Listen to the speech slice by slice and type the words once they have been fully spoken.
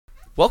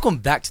Welcome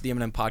back to the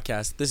M&M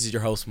Podcast. This is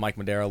your host, Mike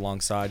Madera,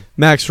 alongside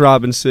Max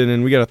Robinson,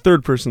 and we got a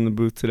third person in the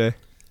booth today.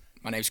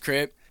 My name's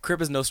Crip. Crip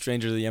is no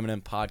stranger to the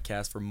M&M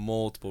Podcast for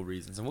multiple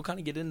reasons, and we'll kind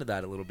of get into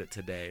that a little bit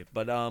today.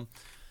 But,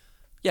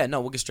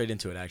 we'll get straight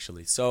into it,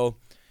 actually. So,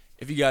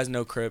 if you guys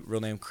know Crip,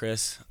 real name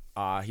Chris,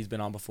 he's been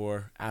on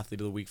before,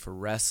 Athlete of the Week for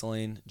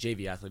Wrestling,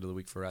 JV Athlete of the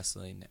Week for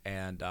Wrestling,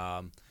 and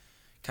kind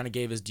of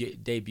gave his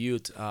debut.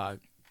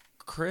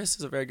 Chris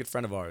is a very good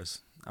friend of ours.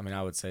 I mean,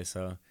 I would say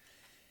so.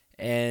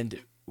 And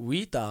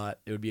we thought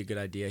it would be a good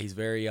idea. He's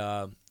very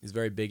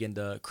big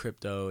into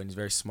crypto, and he's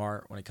very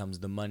smart when it comes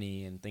to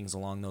money and things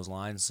along those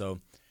lines. So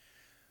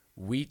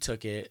we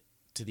took it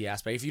to the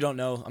aspect. If you don't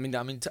know,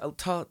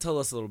 tell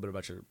us a little bit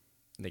about your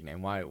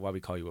nickname. Why we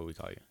call you what we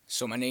call you?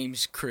 So my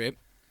name's Crip,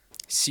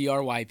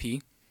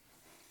 CRYP,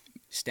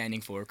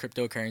 standing for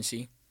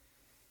cryptocurrency,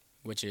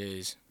 which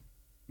is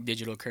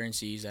digital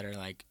currencies that are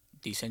like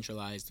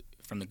decentralized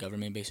from the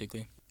government,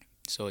 basically.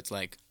 So it's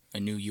like a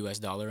new U.S.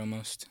 dollar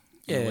almost.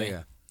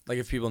 Yeah. Like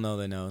if people know,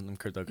 they know. In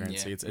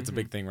cryptocurrency, it's a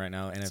big thing right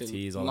now.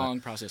 NFTs, it's a all long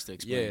that. process to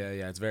explain.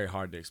 Yeah. It's very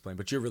hard to explain,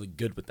 but you're really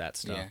good with that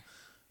stuff. Yeah.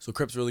 So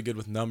Crip's really good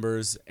with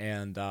numbers,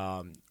 and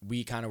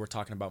we kind of were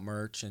talking about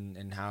merch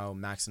and how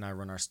Max and I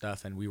run our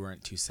stuff, and we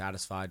weren't too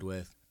satisfied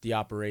with the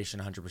operation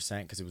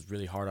 100% because it was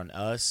really hard on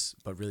us,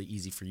 but really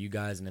easy for you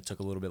guys, and it took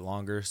a little bit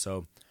longer.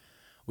 So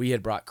we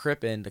had brought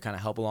Crip in to kind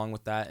of help along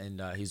with that,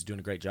 and he's doing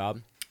a great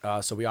job.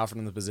 So we offered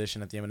him the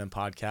position at the M&M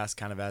Podcast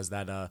kind of as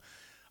that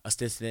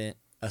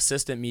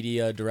assistant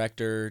media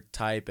director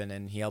type, and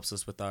then he helps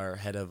us with our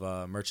head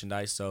of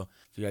merchandise. So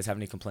if you guys have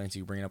any complaints,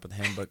 you can bring it up with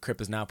him. But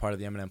Crip is now part of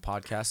the M&M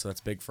Podcast, so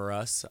that's big for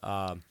us.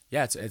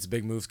 It's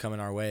big moves coming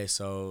our way.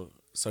 So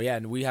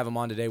and we have him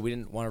on today. We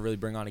didn't want to really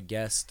bring on a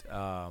guest,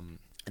 an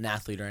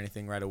athlete or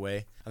anything right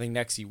away. I think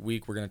next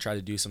week we're going to try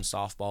to do some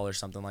softball or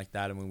something like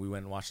that. And when we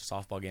went and watched the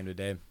softball game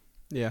today,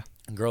 Yeah.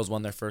 girls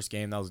won their first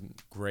game. That was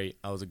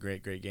great. That was a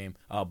great game.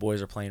 Boys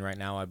are playing right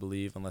now, I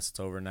believe, unless it's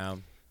over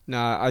now.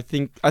 Nah, I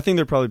think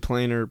they're probably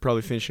playing or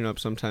probably finishing up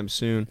sometime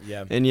soon.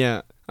 Yeah.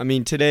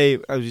 And today,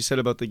 as you said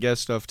about the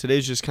guest stuff,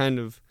 today's just kind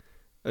of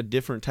a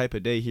different type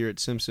of day here at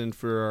Simpson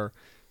for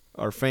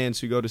our fans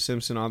who go to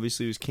Simpson.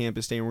 Obviously, it was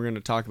campus day, and we're going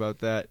to talk about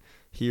that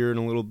here in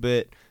a little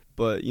bit.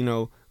 But,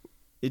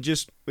 it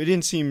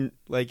didn't seem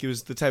like it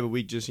was the type of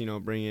week just,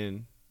 bring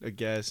in a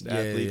guest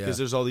athlete because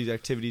there's all these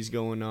activities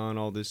going on,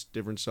 all this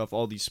different stuff,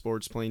 all these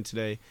sports playing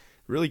today.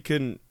 Really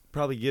couldn't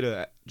probably get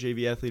a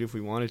JV athlete if we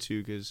wanted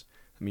to because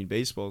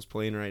baseball's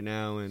playing right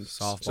now, and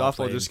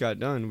softball just got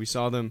done. We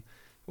saw them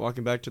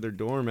walking back to their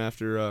dorm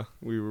after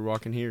we were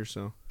walking here.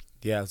 So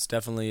yeah, it's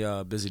definitely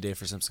a busy day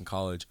for Simpson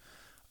College.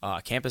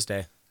 Campus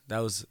day, that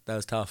was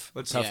tough.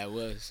 Yeah, it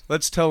was.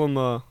 Let's tell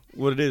them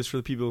what it is for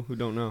the people who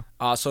don't know.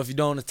 So if you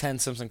don't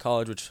attend Simpson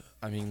College, which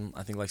I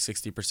think like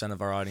 60%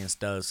 of our audience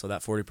does, so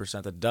that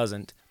 40% that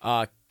doesn't,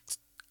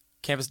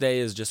 Campus Day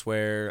is just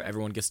where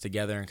everyone gets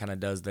together and kind of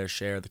does their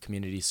share of the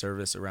community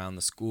service around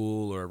the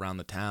school or around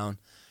the town.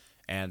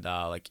 And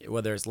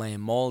whether it's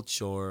laying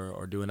mulch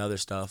or doing other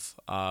stuff,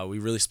 we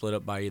really split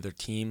up by either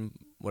team,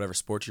 whatever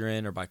sport you're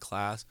in, or by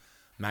class.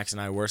 Max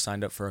and I were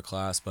signed up for a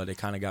class, but it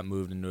kind of got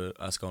moved into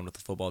us going with the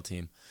football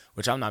team,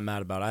 which I'm not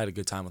mad about. I had a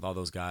good time with all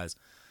those guys.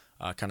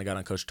 Kind of got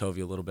on Coach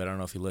Tovey a little bit. I don't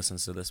know if he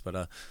listens to this,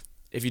 but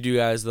if you do,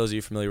 guys, those of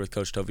you familiar with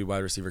Coach Tovey,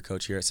 wide receiver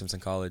coach here at Simpson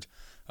College,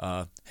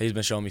 he's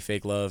been showing me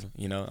fake love.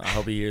 I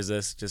hope he hears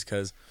this just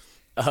because,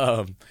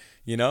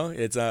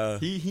 it's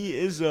he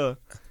is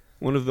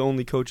one of the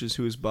only coaches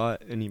who has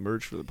bought any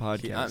merch for the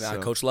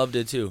podcast. Coach Love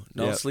did too.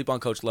 Don't sleep on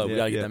Coach Love. We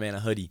got to get that man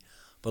a hoodie.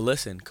 But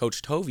listen,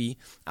 Coach Tovey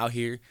out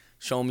here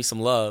showing me some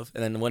love,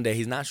 and then one day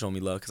he's not showing me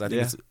love because I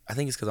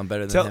think it's because I'm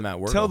better than him at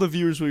work. Tell the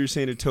viewers what you're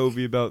saying to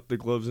Tovey about the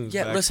gloves in his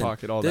back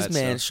pocket, all that stuff.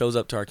 This man shows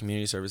up to our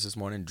community service this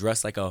morning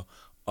dressed like a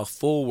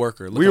full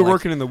worker. We were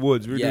working in the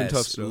woods. We were doing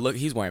tough stuff. Look,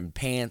 he's wearing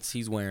pants.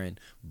 He's wearing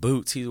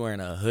boots. He's wearing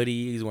a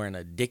hoodie. He's wearing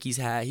a Dickies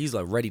hat. He's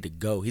ready to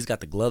go. He's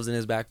got the gloves in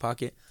his back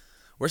pocket.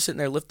 We're sitting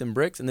there lifting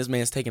bricks, and this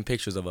man's taking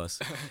pictures of us.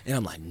 And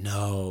I'm like,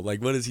 no.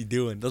 What is he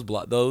doing?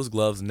 Those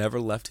gloves never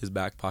left his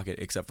back pocket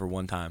except for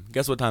one time.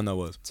 Guess what time that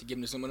was? To give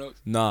him to someone else?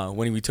 Nah,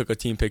 when we took a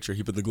team picture,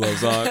 he put the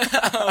gloves on.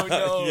 Oh,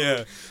 no.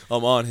 Yeah,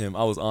 I'm on him.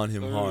 I was on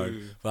him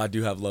hard. But I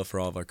do have love for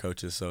all of our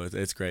coaches, so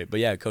it's great. But,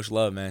 yeah, Coach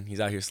Love, man,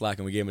 he's out here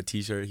slacking. We gave him a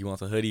T-shirt. He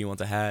wants a hoodie. He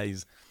wants a hat.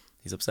 He's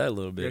upset a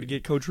little bit. Got to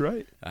get Coach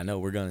right. I know.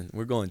 We're going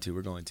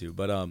to.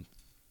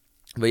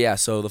 But, yeah,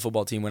 so the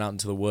football team went out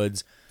into the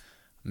woods.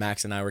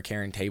 Max and I were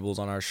carrying tables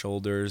on our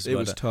shoulders. It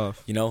was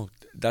tough.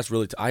 That's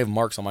really I have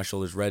marks on my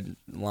shoulders, red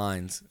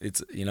lines.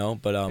 It's,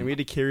 but... and we had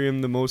to carry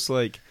him the most,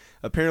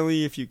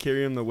 apparently if you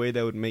carry him the way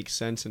that would make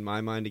sense in my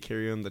mind to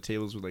carry him, the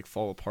tables would,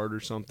 fall apart or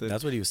something.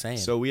 That's what he was saying.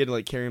 So we had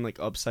to, carry him,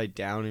 upside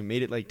down and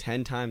made it,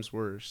 10 times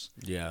worse.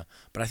 Yeah.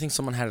 But I think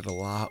someone had it a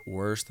lot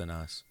worse than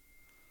us.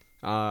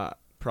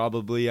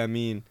 Probably.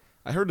 I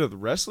heard the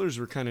wrestlers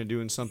were kind of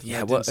doing something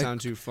that didn't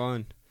sound too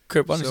fun.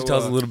 Crip, why don't you tell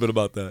us a little bit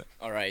about that?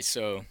 All right,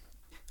 so...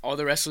 all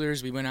the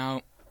wrestlers, we went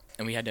out,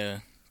 and we had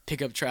to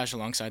pick up trash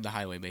alongside the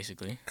highway,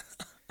 basically.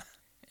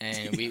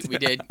 and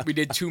we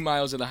did 2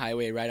 miles of the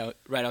highway right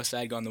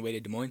outside going the way to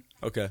Des Moines.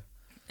 Okay.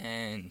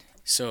 And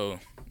so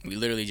we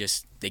literally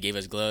they gave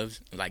us gloves,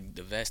 like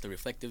the vest, the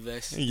reflective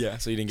vest. Yeah,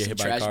 so you didn't get Some hit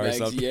by a trash car or bags,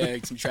 something. yeah,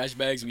 some trash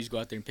bags. We just go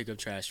out there and pick up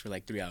trash for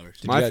like 3 hours.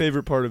 My you guys-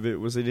 favorite part of it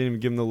was they didn't even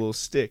give him the little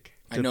stick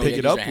I to know, pick we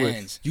it had to up use our with.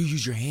 hands. You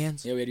use your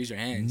hands? Yeah, we had to use our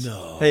hands.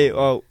 No. Hey,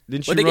 oh,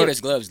 didn't But you they run, gave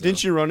us gloves, though.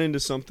 didn't you run into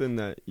something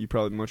that you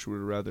probably much would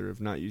rather have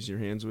not used your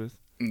hands with?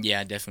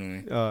 Yeah,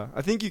 definitely.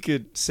 I think you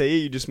could say it.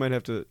 You just might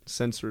have to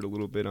censor it a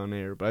little bit on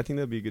air, but I think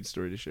that'd be a good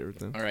story to share with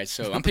them. All right,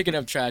 so I'm picking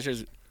up trash.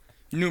 There's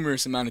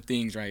numerous amount of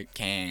things, right?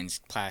 Cans,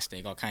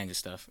 plastic, all kinds of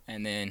stuff.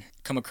 And then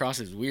come across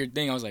this weird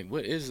thing. I was like,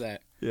 what is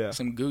that? Yeah,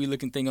 Some gooey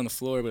looking thing on the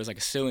floor, but it's like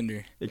a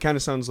cylinder. it kind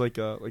of sounds like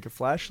a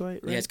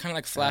flashlight, right? Yeah, it's kind of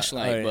like a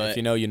flashlight, but if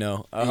you know, you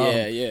know.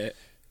 yeah. Yeah.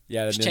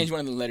 That Just didn't- change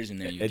one of the letters in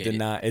there. You It get did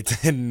not. It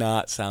did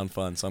not sound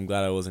fun. So I'm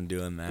glad I wasn't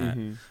doing that.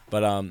 Mhm.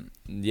 But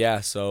yeah.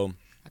 So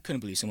I couldn't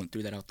believe someone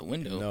threw that out the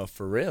window. no,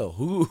 for real.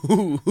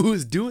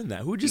 Who's doing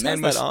that? Who just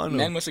has that on?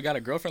 Man him? must have got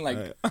a girlfriend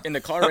like in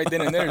the car right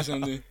then and there or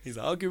something. He's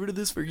like, I'll get rid of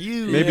this for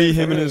you. Maybe Yeah, him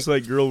for and real.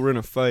 his girl were in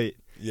a fight,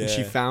 Yeah. and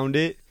she found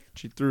it.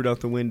 She threw it out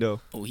the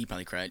window. Oh, he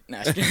probably cried.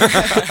 Nah,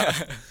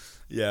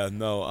 Yeah.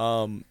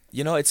 No.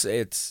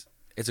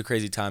 It's a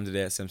crazy time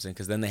today at Simpson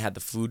because then they had the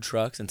food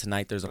trucks and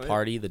tonight there's a Oh, yeah.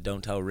 party, the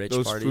Don't Tell Rich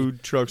Those party.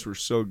 food trucks were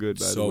so good,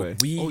 by the way.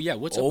 we. Oh, yeah,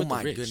 what's up Oh with the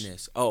my Rich?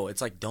 goodness. Oh,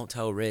 it's like Don't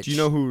Tell Rich. Do you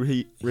know who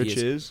Rich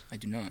is- is? I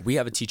do not. We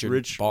have a teacher,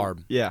 Rich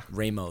Barb Yeah.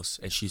 Ramos,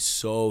 and she's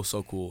so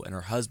cool. And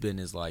her husband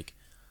is like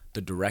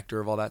the director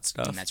of all that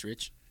stuff. And that's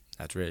Rich.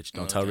 That's Rich.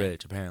 Don't Oh, tell okay.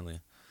 Rich,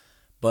 apparently.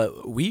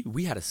 But we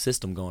had a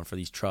system going for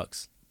these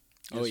trucks.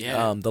 Oh,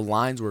 yeah. The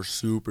lines were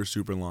super,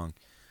 super long.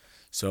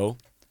 So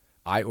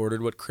I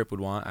ordered what Crip would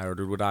want. I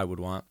ordered what I would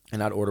want.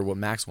 And I'd order what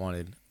Max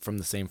wanted from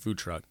the same food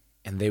truck.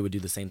 And they would do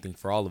the same thing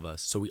for all of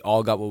us. So we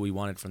all got what we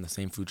wanted from the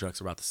same food trucks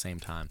about the same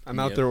time. I'm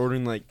out Yep. there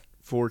ordering like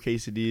 4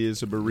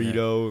 quesadillas, a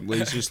burrito.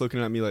 Lady's just looking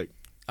at me like,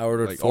 I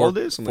ordered Like, four all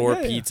this? I'm like, four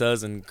yeah, yeah.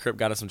 pizzas, and Crip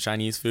got us some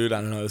Chinese food. I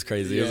don't know, it was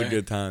crazy. It was a Yeah.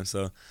 good time.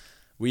 So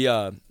we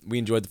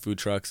enjoyed the food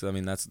trucks. I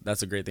mean,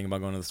 that's a great thing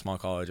about going to the small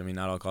college. I mean,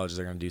 not all colleges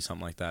are going to do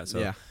something like that. So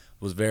yeah.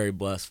 was very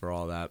blessed for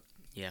all that.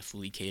 Yeah,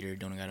 fully catered.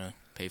 Don't gotta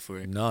pay for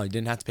it. No, you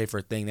didn't have to pay for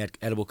a thing. They had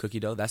edible cookie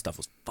dough. That stuff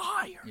was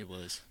fire. It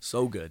was.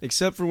 So good.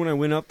 Except for when I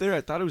went up there,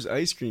 I thought it was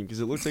ice cream because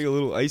it looked like a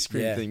little ice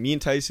cream Yeah. thing. Me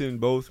and Tyson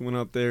both went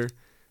up there.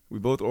 We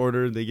both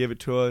ordered. They gave it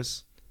to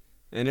us.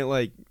 And it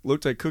like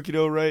looked like cookie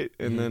dough, right?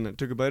 And Mhm. then I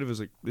took a bite of it. I was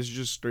like, this is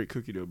just straight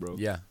cookie dough, bro.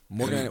 Yeah.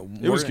 Morgan,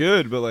 It was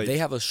good, but like, They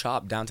have a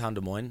shop downtown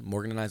Des Moines.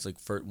 Morgan and I's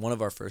one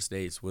of our first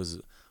dates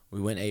was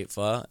we went and ate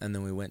pho, and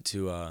then we went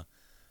to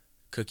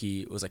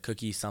cookie. It was like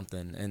cookie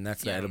something, and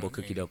that's the Yeah, I edible remember,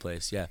 cookie yeah. dough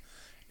place. Yeah,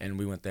 and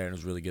we went there, and it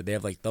was really good. They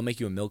have they'll make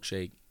you a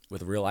milkshake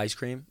with real ice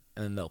cream,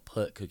 and then they'll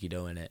put cookie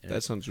dough in it. And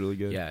that sounds really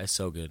good. yeah, it's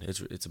so good. It's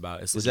Is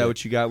legit. that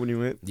what you got when you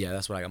went? Yeah,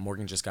 that's what I got.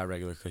 Morgan just got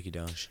regular cookie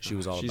dough. She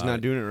was all She's about not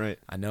it. doing it right.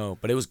 I know,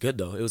 but it was good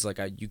though. It was like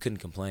you couldn't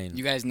complain.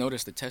 You guys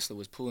noticed the Tesla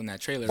was pulling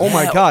that trailer. Oh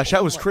my Yeah, gosh,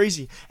 that oh was my-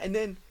 crazy. And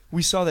then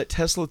we saw that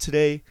Tesla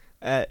today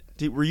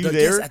were you Yes,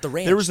 there? at the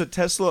ranch. There was a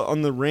Tesla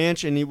on the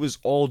ranch and it was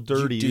all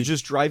dirty. He dude- was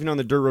just driving on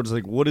the dirt roads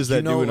like, what is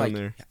that doing like, on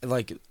there?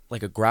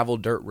 like a gravel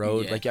dirt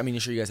road. Yeah. Like I mean,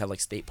 sure you guys have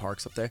like state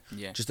parks up there.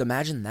 Yeah. Just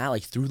imagine that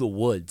like through the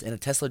woods, and a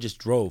Tesla just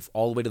drove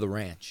all the way to the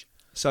ranch.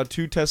 Saw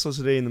 2 Teslas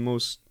today in the two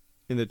most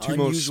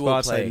Unusual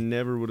spots I play.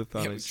 never would have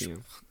thought Yeah, I'd see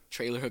him.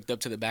 Trailer hooked up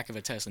to the back of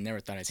a Tesla. Never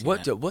thought I'd see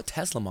What that. what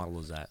Tesla model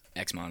was that?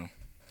 X model.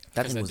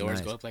 That Because thing the was doors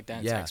nice. go up like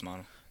that. Yeah. It's X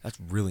model. That's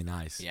really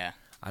nice. Yeah.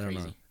 I don't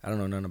know. crazy. I don't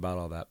know nothing about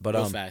all that. But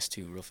Real fast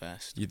too. Real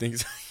fast. you think?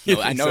 So? No,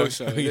 You I think know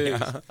so. It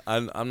yeah.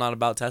 is. I'm not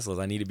about Teslas.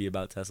 I need to be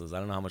about Teslas. I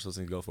don't know how much those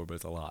things go for, but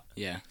it's a lot.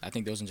 Yeah, I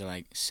think those ones are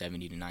like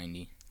 70 to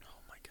 90. Oh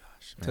my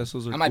gosh. man.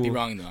 Teslas are I might be cool.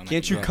 wrong though. I might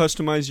Can't be you wrong.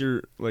 customize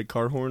your like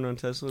car horn on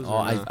Teslas? Oh,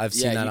 or not? I've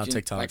seen Yeah, that you on can,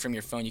 TikTok. Like from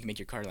your phone, you can make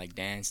your car like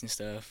dance and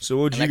stuff. So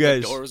what would And, you like,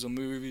 guys? The doors will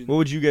move. And What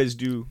would you guys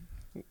do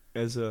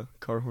as a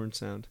car horn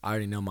sound? I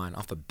already know mine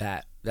off the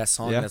bat. That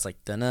song Yeah? that's like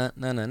na na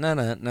na na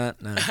na na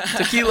na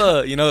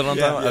tequila. You know what I'm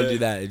Yeah, talking about? I would yeah. do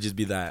that. It'd just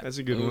be that. That's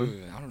a good Ooh,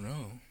 one. I don't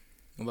know.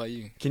 What about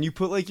you? Can you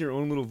put like your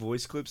own little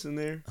voice clips in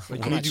there? Like,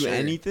 I'm can you not do sure.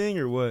 anything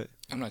or what?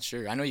 I'm not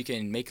sure. I know you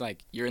can make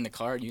like you're in the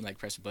car and you like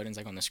press buttons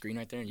like on the screen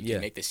right there and you Yeah.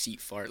 can make the seat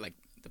fart like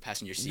the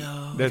passenger seat.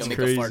 No. You That's can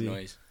make a fart crazy.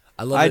 noise.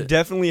 I love I it.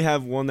 definitely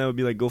have one that would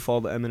be like, go follow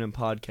the Eminem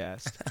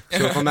podcast.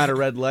 So if I'm at a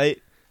red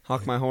light,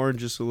 honk my horn,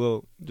 just a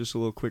little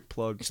quick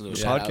plug. Just a little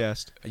The shout out.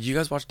 podcast. You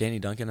guys watch Danny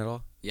Duncan at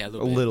all? Yeah, a A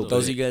little bit. little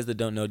Those of bit. you guys that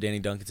don't know, Danny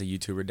Duncan's a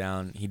YouTuber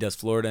down. He does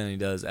Florida and he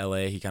does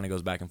LA. He kind of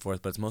goes back and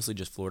forth, but it's mostly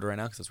just Florida right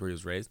now because that's where he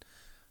was raised.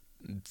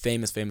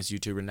 Famous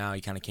YouTuber now.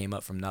 He kind of came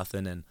up from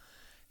nothing and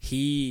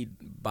he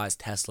buys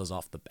Teslas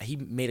off the. He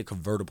made a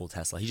convertible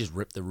Tesla. He just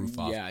ripped the roof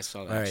off. Yeah, I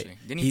saw that All right. actually.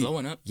 Didn't he blow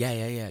one up?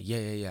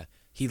 Yeah.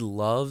 He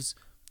loves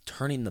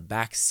turning the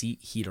back seat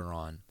heater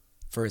on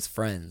for his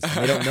friends. And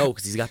they don't know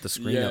because he's got the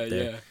screen Yeah, up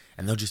there, yeah.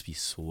 and they'll just be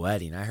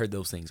sweating. I heard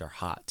those things are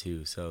hot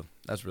too, so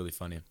that's really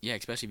funny. Yeah,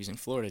 especially if he's in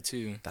Florida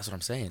too. That's what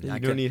I'm saying. You I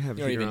don't could- need to have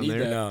you don't heater even on need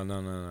there. that.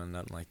 No,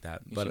 nothing like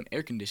that. Need But some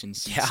air conditioned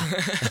seats. yeah,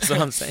 that's what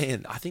I'm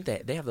saying. I think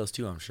they have those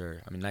too. I'm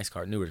sure. I mean,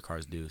 newer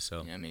cars do.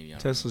 So Yeah, maybe. I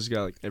don't know. Tesla's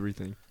got like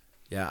everything.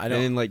 Yeah, I And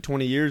don't. in like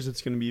 20 years,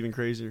 it's going to be even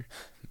crazier.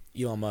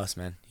 Elon Musk,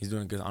 man, he's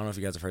doing good. I don't know if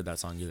you guys have heard that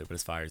song either, but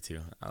it's fire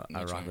too. I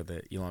Which rock one? with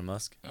it. Elon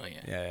Musk. Oh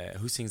yeah. Yeah.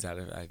 Who sings that?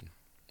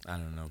 I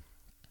don't know.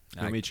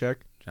 Let me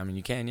check. I mean,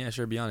 you can, yeah,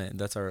 sure, be on it.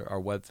 That's our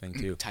web thing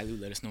too.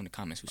 Tyloo, let us know in the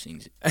comments who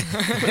sings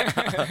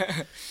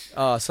it.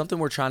 Something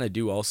we're trying to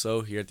do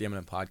also here at the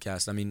Eminem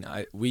Podcast. I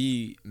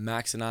mean,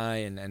 Max and I,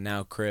 and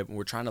now Crip,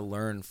 we're trying to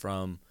learn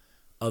from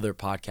other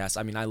podcasts.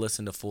 I mean, I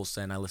listen to Full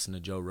Send, I listen to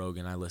Joe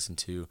Rogan, I listen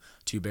to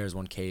Two Bears,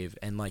 One Cave,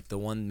 and like the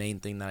one main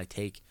thing that I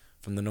take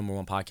from the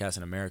 #1 podcast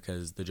in America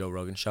is the Joe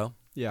Rogan Show.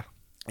 Yeah.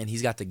 And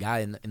he's got the guy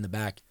in the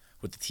back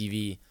with the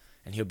TV,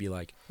 and he'll be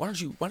like, "Why don't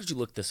you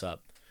look this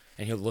up?"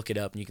 And he'll look it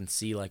up, and you can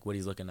see like what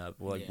he's looking up,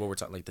 like what we're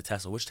talking, like the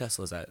Tesla. Which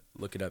Tesla is that?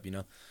 Look it up,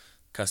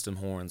 custom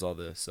horns, all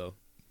this. So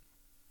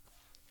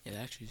Yeah,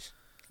 that'd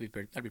be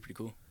pretty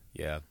cool.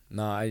 yeah,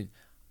 no, I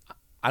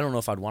don't know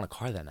if I'd want a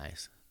car that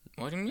nice.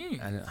 What do you mean?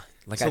 And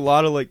It's a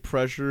lot of like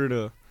pressure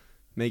to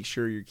make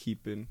sure you're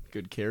keeping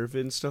good care of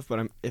it and stuff.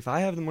 But if I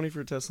have the money for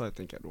a Tesla, I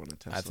think I'd want a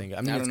Tesla.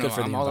 I mean, I it's don't good know.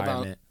 for the I'm all about-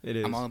 environment. It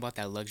is. I'm all about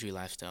that luxury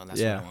lifestyle. That's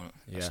Yeah. what I want.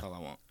 That's Yeah. all I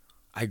want.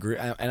 I agree,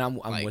 and I'm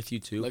Like, with you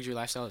too. Luxury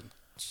lifestyle.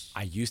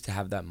 I used to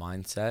have that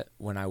mindset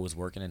when I was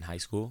working in high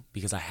school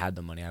because I had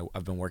the money.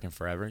 I've been working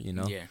forever,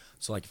 Yeah.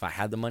 So like if I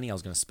had the money, I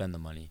was gonna spend the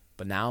money.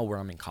 But now where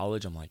I'm in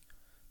college, I'm like,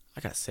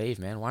 I gotta save,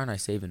 man. Why aren't I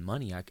saving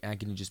money? I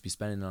can just be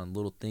spending it on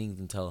little things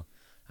until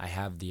I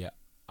have the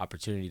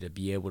opportunity to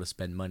be able to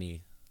spend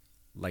money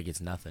like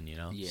it's nothing,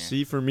 Yeah.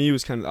 See, for me, it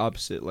was kind of the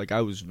opposite. Like,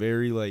 I was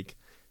very, like,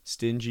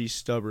 stingy,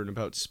 stubborn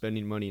about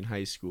spending money in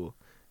high school.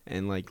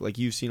 And, like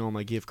you've seen all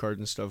my gift cards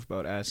and stuff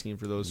about asking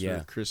for those Yeah.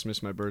 for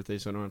Christmas, my birthday,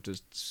 so I don't have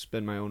to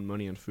spend my own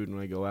money on food when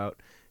I go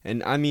out.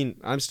 And, I mean,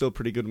 I'm still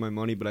pretty good with my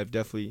money, but I've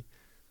definitely,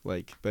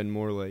 like, been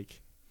more,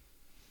 like,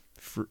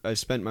 I've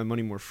spent my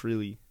money more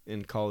freely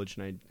in college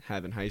than I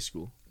have in high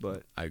school.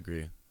 But I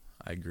agree.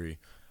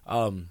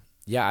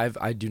 Yeah,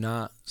 I do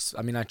not.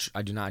 I mean,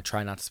 I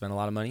try not to spend a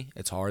lot of money.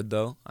 It's hard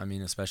though. I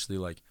mean, especially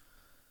like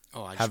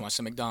Oh, I just want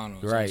some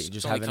McDonald's. right, It's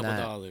just only a having couple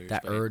that dollars,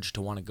 that but urge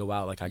to want to go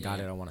out. Like I got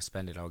Yeah. it, I want to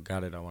spend it. I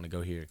got it, I want to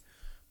go here.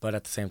 But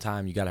at the same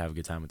time, you gotta have a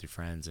good time with your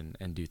friends and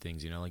do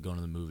things. Like going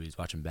to the movies,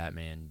 watching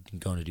Batman,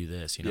 going to do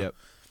this. Yep.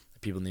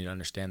 People need to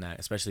understand that,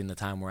 especially in the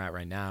time we're at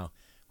right now,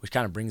 which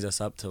kind of brings us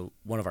up to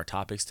one of our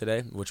topics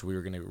today, which we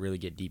were gonna really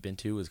get deep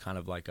into. Is kind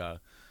of like a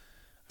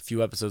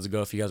few episodes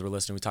ago, if you guys were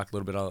listening, we talked a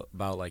little bit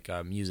about like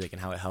music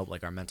and how it helped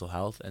like our mental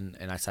health. And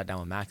I sat down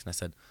with Max and I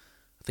said,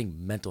 I think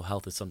mental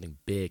health is something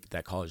big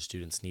that college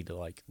students need to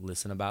like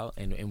listen about.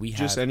 And we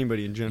just have,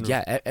 anybody in general.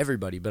 yeah,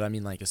 everybody. But I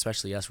mean, like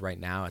especially us right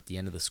now at the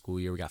end of the school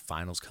year, we got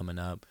finals coming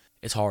up.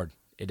 It's hard.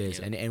 It is.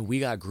 Yeah. And we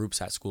got groups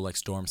at school like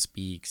Storm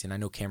Speaks, and I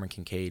know Cameron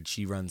Kincaid,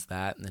 she runs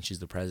that, and then she's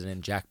the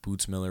president. Jack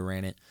Bootsmiller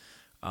ran it.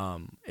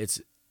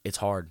 It's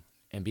hard,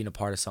 and being a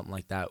part of something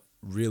like that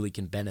really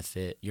can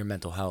benefit your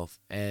mental health.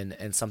 And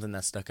something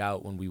that stuck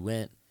out when we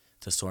went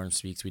to Storm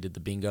Speaks, we did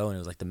the bingo, and it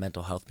was like the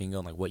mental health bingo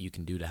and like what you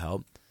can do to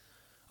help.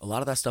 A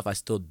lot of that stuff I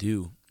still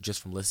do just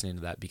from listening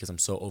to that because I'm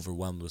so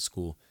overwhelmed with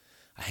school.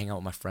 I hang out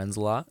with my friends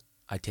a lot.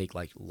 I take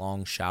like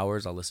long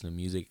showers. I'll listen to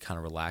music. It kind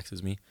of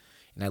relaxes me.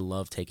 And I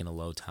love taking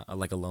alone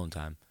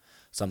time.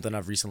 Something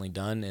I've recently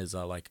done is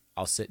like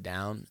I'll sit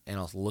down and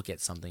I'll look at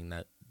something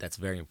that's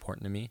very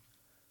important to me.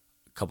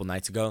 A couple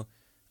nights ago,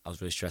 I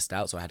was really stressed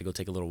out, so I had to go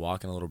take a little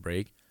walk and a little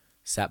break.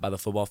 Sat by the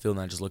football field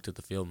and I just looked at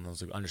the field and I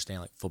was like,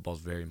 understand like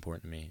football's very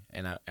important to me.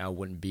 And I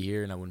wouldn't be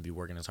here and I wouldn't be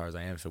working as hard as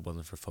I am if it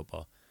wasn't for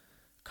football.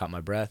 Caught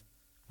my breath,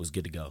 was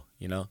good to go,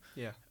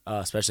 Yeah.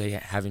 Especially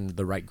having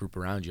the right group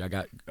around you. I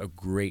got a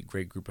great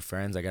group of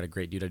friends. I got a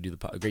great dude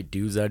great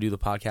dudes that I do the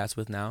podcast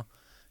with now,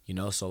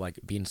 so like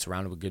being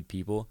surrounded with good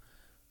people,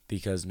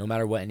 because no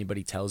matter what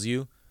anybody tells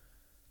you,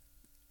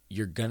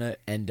 you're gonna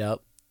end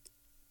up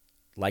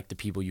like the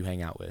people you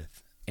hang out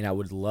with. And I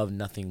would love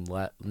nothing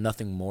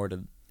more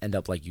to end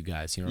up like you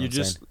guys. You know what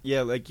I'm saying?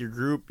 Yeah, like your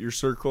group, your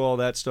circle, all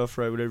that stuff,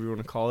 right? Whatever you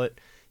want to call it.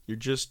 You're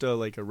just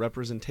like a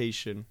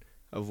representation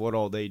of what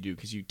all they do,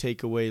 because you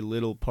take away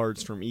little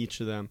parts from each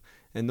of them,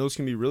 and those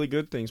can be really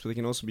good things, but they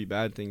can also be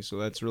bad things. So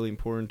that's really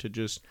important to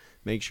just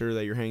make sure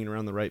that you're hanging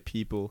around the right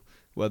people,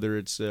 whether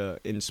it's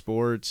in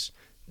sports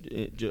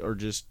or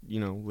just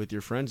with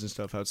your friends and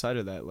stuff outside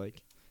of that.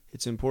 Like,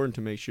 it's important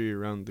to make sure you're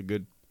around the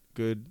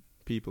good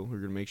people who are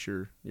gonna make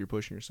sure you're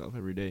pushing yourself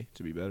every day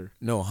to be better.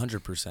 No,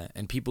 100%.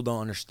 And people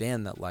don't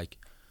understand that, like,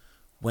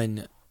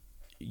 when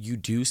you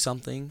do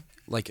something,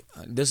 like,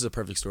 this is a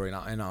perfect story,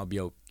 and I'll be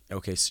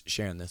okay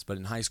sharing this, but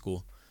in high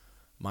school,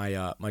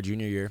 my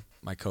junior year,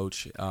 my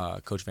coach,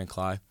 Coach Van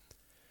Cly,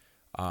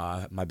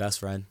 my best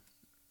friend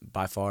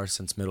by far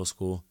since middle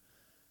school,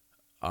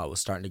 was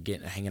starting to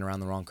get hanging around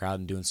the wrong crowd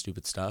and doing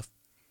stupid stuff.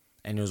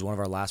 And it was one of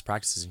our last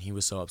practices, and he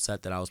was so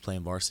upset that I was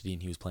playing varsity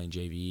and he was playing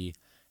JV,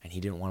 and he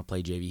didn't want to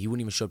play JV. He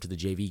wouldn't even show up to the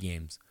JV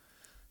games.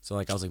 So,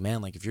 like, I was like,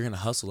 man, like, if you're going to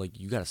hustle, like,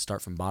 you got to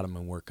start from bottom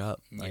and work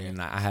up. Like, Yeah.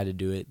 and I had to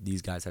do it.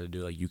 These guys had to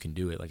do it. Like, you can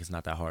do it. Like, it's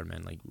not that hard,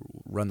 man. Like,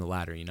 run the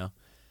ladder,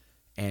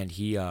 And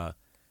he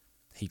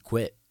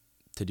quit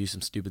to do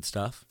some stupid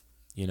stuff,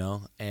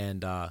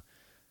 and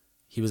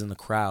he was in the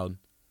crowd,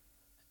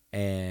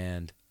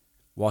 And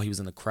while he was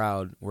in the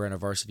crowd, we're in a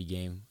varsity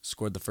game,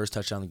 scored the first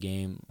touchdown of the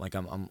game. Like,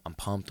 I'm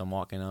pumped. I'm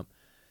walking up,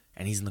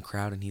 and he's in the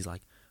crowd, and he's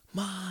like,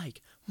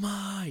 Mike.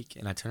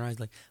 And I turn around, he's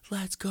like,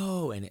 let's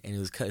go. And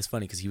it's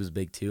funny because he was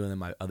big too, and then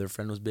my other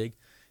friend was big.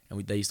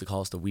 And they used to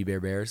call us the Wee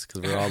Bear Bears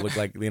because we all looked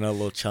like,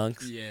 little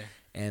chunks. Yeah.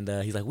 And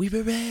he's like, Wee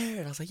Bear Bear.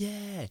 And I was like,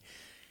 yeah.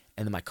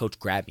 And then my coach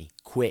grabbed me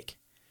quick.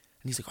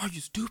 And he's like, are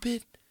you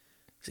stupid?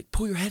 He's like,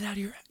 pull your head out of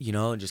your,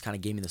 and just kind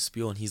of gave me the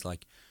spiel. And he's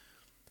like,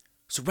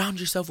 surround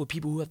yourself with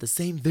people who have the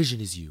same vision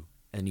as you.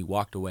 And he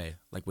walked away,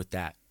 like, with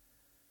that.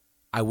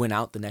 I went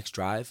out the next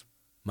drive.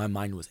 My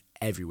mind was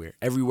everywhere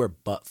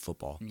but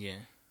football. Yeah.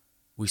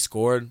 We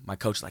scored. My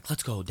coach was like,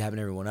 let's go, dabbing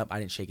everyone up. I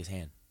didn't shake his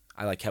hand.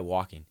 I, like, kept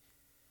walking.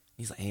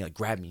 He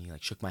grabbed me. He,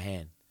 like, shook my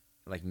hand.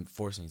 Like,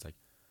 forced me. He's like,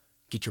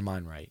 get your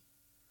mind right.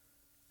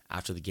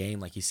 After the game,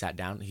 like, he sat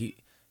down.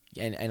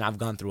 And I've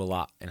gone through a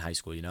lot in high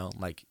school,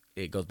 Like,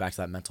 it goes back to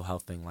that mental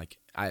health thing. Like,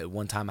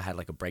 one time I had,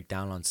 like, a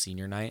breakdown on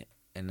senior night,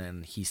 and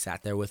then he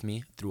sat there with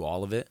me through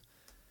all of it.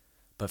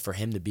 But for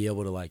him to be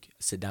able to, like,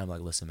 sit down and be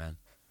like, listen, man,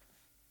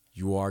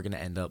 you are going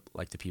to end up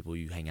like the people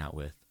you hang out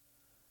with.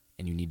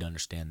 And you need to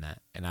understand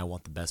that. And I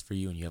want the best for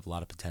you, and you have a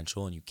lot of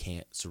potential, and you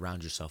can't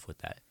surround yourself with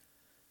that.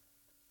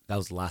 That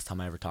was the last time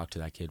I ever talked to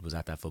that kid, was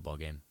at that football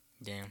game.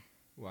 Damn.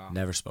 Wow.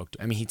 Never spoke to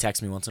him. I mean, he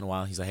texts me once in a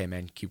while. He's like, hey,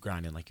 man, keep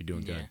grinding. Like, you're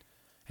doing good.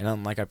 And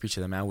I'm like, I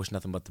appreciate that, man. I wish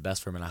nothing but the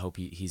best for him, and I hope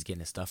he's getting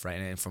his stuff right.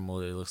 And from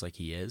what it looks like,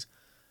 he is.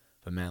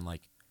 But, man,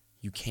 like,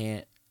 you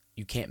can't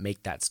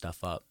make that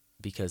stuff up,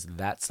 because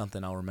that's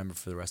something I'll remember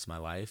for the rest of my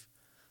life,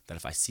 that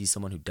if I see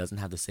someone who doesn't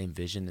have the same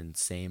vision and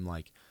same,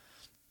 like,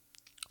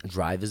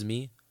 drive as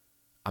me,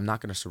 I'm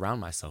not going to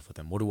surround myself with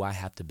them. What do I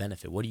have to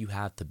benefit? What do you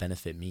have to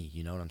benefit me?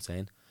 You know what I'm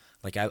saying?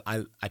 Like,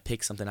 I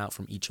pick something out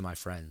from each of my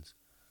friends.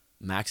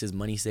 Max's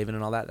money saving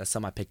and all that, that's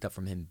something I picked up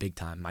from him big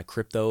time. My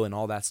crypto and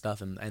all that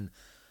stuff, and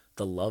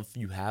the love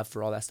you have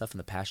for all that stuff and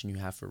the passion you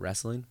have for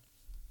wrestling,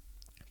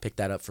 pick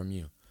that up from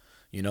you.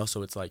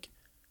 So it's like,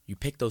 you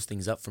pick those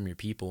things up from your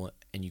people,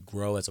 and you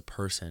grow as a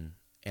person.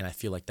 And I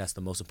feel like that's the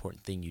most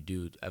important thing you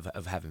do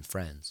of having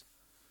friends.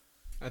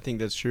 I think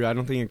that's true. I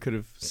don't think I could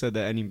have said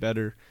that any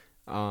better.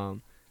 I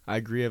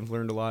agree. I've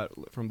learned a lot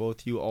from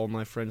both you, all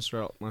my friends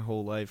throughout my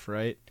whole life,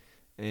 right?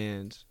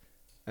 And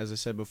as I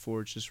said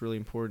before, it's just really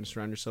important to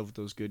surround yourself with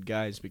those good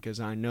guys, because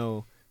I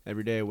know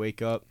every day I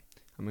wake up,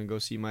 I'm going to go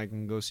see Mike, I'm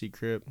going to go see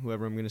Crip,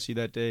 whoever I'm going to see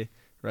that day,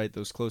 right?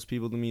 Those close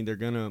people to me, they're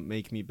going to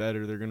make me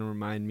better. They're going to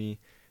remind me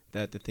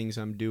that the things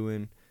I'm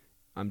doing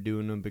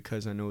them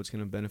because I know it's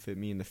going to benefit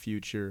me in the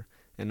future,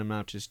 and I'm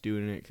not just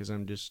doing it because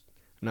I'm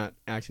not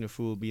acting a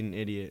fool, being an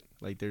idiot.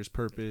 Like, there's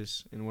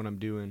purpose in what I'm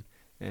doing,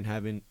 and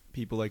having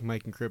people like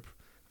Mike and Crip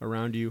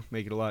around you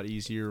make it a lot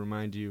easier,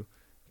 remind you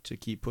to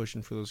keep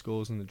pushing for those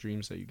goals and the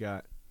dreams that you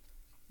got.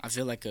 I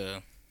feel like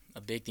a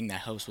big thing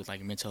that helps with,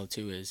 like, mental health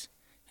too is,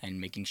 and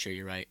making sure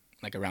you're right,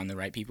 like, around the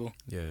right people.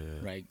 Yeah.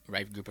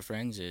 Right group of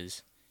friends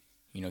is,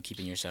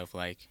 keeping yourself,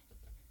 like,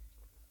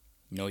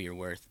 know your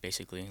worth,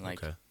 basically.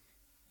 Like,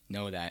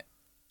 know that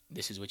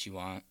this is what you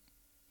want.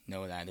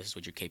 Know that this is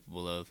what you're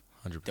capable of.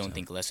 100%. Don't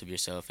think less of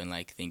yourself and,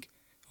 like, think,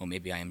 oh,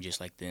 maybe I am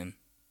just like them,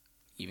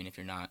 even if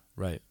you're not.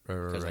 Right.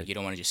 Because, like, you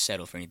don't want to just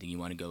settle for anything. You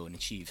want to go and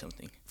achieve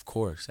something. Of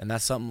course. And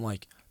that's something,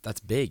 like, that's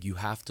big. You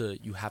have to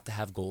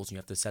have goals, and you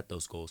have to set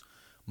those goals.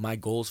 My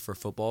goals for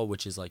football,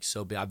 which is, like,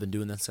 so big, I've been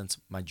doing this since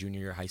my junior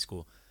year of high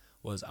school,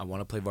 was I want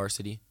to play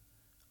varsity.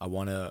 I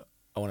want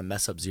to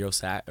mess up zero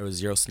snaps.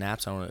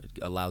 I want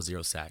to allow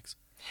 0 sacks.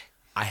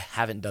 I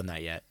haven't done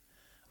that yet.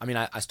 I mean,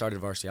 I started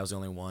varsity. I was the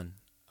only one.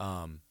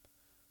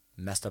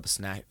 Messed up a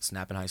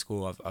snap in high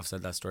school. I've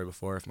said that story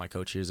before. If my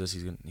coach hears this,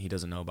 he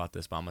doesn't know about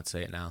this, but I'm gonna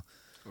say it now.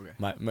 Okay.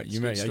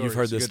 You've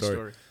heard this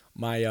story.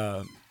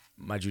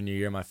 My junior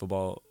year, my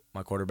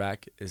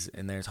quarterback is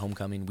in there. It's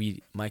homecoming.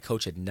 My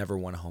coach had never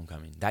won a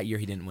homecoming. That year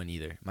he didn't win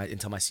either.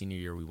 Until my senior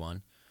year we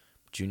won.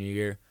 Junior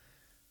year,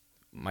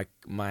 my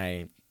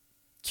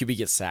QB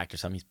gets sacked or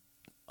something. He's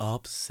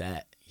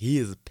upset. He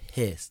is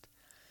pissed,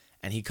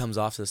 and he comes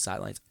off to the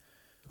sidelines.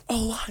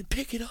 Oh, line,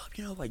 pick it up,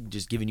 like,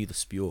 just giving you the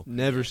spiel.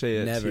 Never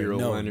say that to your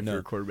line if you're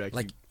a quarterback.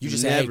 Like, you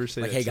just say,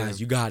 hey guys,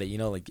 you got it.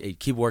 Like, hey,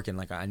 keep working.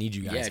 Like, I need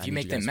you guys. Yeah, if you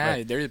make them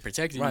mad, they're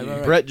protecting you.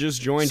 Right. Brett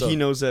just joined. So, he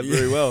knows that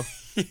very well.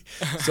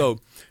 So,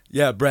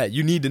 yeah, Brett,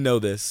 you need to know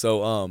this.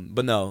 So,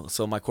 but no.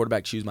 So my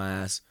quarterback chews my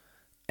ass,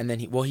 and then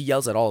he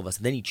yells at all of us,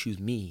 and then he chews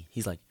me.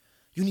 He's like,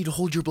 you need to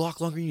hold your block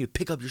longer. You need to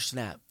pick up your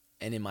snap.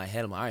 And in my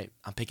head, I'm like, all right,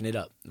 I'm picking it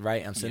up.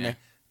 Right? I'm sitting there.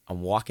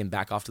 I'm walking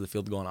back off to the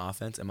field to go on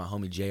offense, and my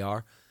homie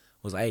JR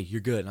was like, hey, you're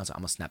good. And I was like,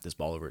 I'm going to snap this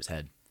ball over his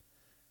head.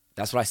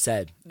 That's what I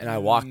said. And I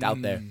walked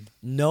out there.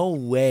 No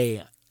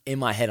way in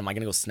my head am I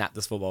going to go snap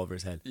this football over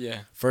his head.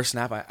 Yeah. First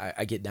snap,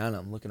 I get down.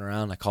 I'm looking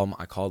around. I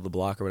call the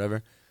block or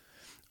whatever.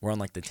 We're on,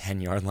 like, the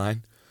 10-yard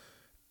line.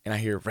 And I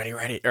hear,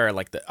 ready. Or,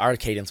 like, our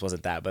cadence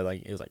wasn't that. But,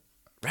 like, it was like,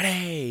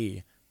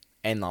 ready.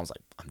 And I was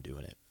like, I'm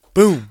doing it.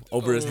 Boom.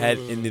 Over his head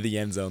into the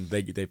end zone.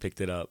 They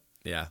picked it up.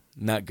 Yeah.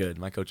 Not good.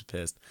 My coach was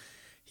pissed.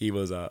 He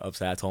was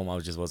upset. I told him I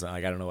wasn't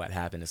like, I don't know what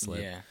happened to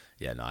slip. Yeah.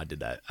 Yeah, no, I did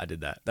that.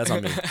 That's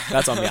on me.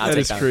 That's on me. That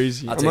is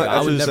crazy. I'll take that. I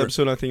After would this never.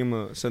 episode, I think I'm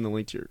gonna send the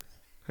link to your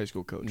high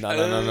school coach.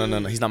 No.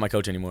 He's not my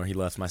coach anymore. He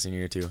left my senior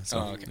year too. So,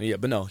 okay. Yeah,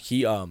 but no,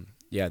 he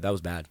yeah, that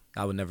was bad.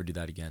 I would never do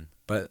that again.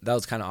 But that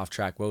was kind of off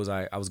track. What was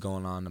I was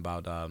going on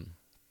about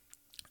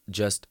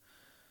just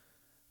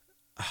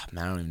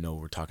man, I don't even know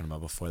what we're talking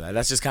about before that.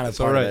 That's just kind of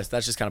part of this.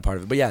 That's just kind of part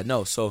of it. But yeah,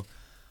 no, so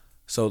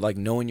like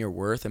knowing your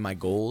worth and my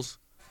goals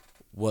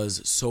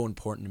was so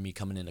important to me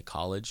coming into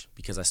college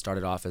because I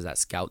started off as that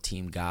scout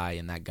team guy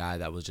and that guy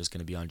that was just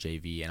going to be on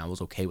JV, and I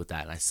was okay with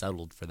that and I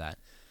settled for that.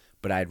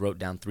 But I had wrote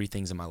down 3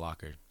 things in my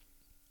locker.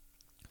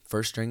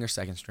 First string or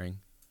second string,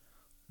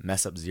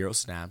 mess up 0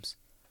 snaps,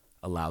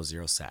 allow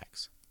 0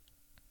 sacks.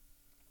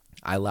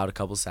 I allowed a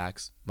couple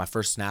sacks. My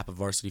first snap of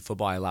varsity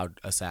football, I allowed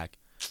a sack.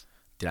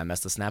 Did I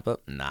mess the snap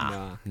up?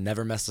 Nah.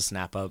 Never messed the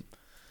snap up.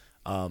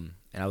 And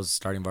I was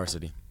starting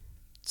varsity.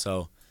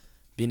 So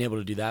being able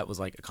to do that was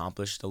like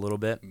accomplished a little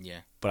bit. Yeah.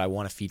 But I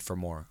want to feed for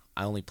more.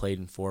 I only played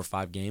in 4 or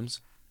 5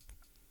 games.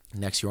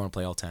 Next year I want to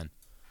play all 10.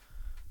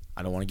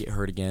 I don't want to get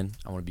hurt again.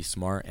 I want to be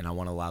smart, and I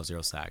want to allow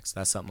 0 sacks.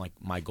 That's something like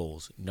my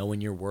goals. Knowing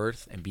your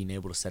worth and being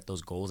able to set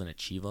those goals and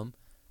achieve them,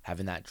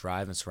 having that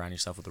drive and surrounding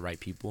yourself with the right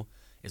people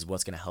is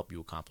what's going to help you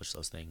accomplish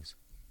those things.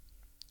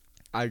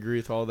 I agree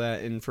with all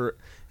that. And for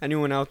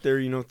anyone out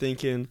there,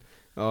 thinking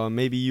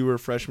maybe you were a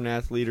freshman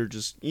athlete or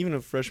just even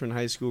a freshman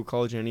high school,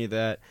 college, any of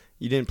that,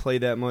 you didn't play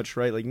that much,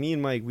 right? Like me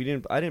and Mike,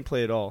 I didn't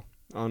play at all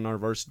on our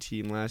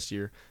varsity team last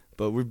year,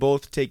 but we've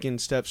both taken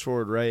steps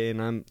forward, right?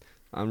 And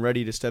I'm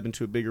ready to step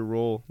into a bigger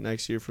role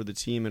next year for the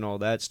team and all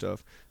that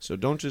stuff. So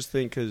don't just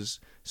think because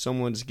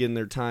someone's getting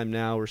their time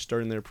now or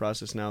starting their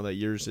process now that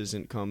yours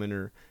isn't coming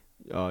or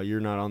you're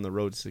not on the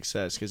road to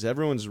success, because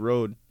everyone's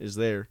road is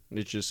there.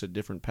 It's just a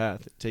different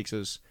path. It takes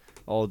us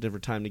all a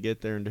different time to get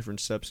there and different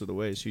steps of the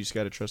way. So you just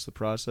got to trust the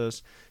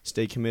process,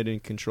 stay committed,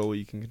 and control what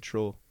you can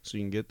control so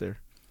you can get there.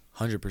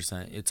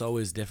 100%. It's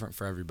always different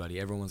for everybody.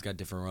 Everyone's got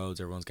different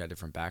roads. Everyone's got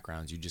different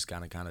backgrounds. You just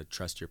got to kind of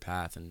trust your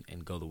path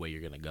and go the way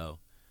you're going to go.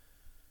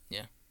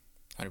 Yeah,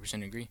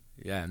 100% agree.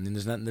 Yeah, and then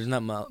there's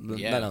nothing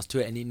else to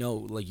it.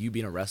 And like you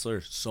being a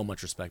wrestler, so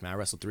much respect, man. I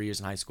wrestled 3 years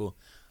in high school,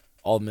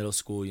 all middle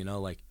school.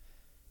 Like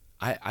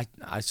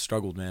I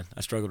struggled, man.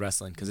 I struggled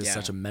wrestling because it's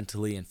such a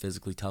mentally and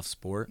physically tough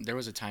sport. There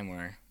was a time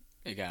where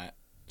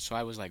so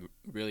I was like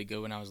really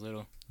good when I was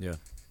little. Yeah.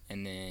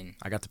 And then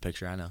I got the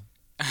picture. I know.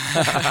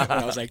 when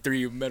I was like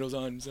 3 medals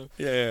on and stuff.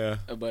 Yeah.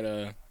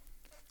 But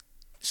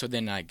so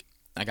then I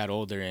got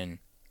older and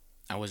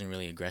I wasn't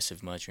really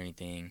aggressive much or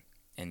anything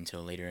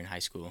until later in high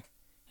school.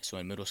 So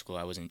in middle school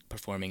I wasn't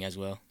performing as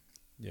well.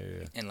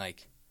 Yeah. And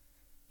like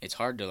it's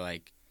hard to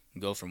like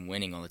go from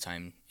winning all the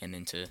time and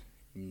then to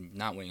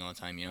not winning all the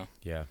time,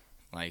 Yeah.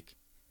 Like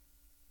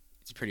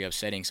it's pretty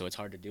upsetting, so it's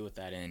hard to deal with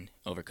that and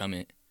overcome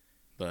it.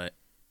 But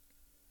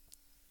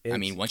I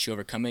mean, once you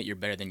overcome it, you're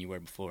better than you were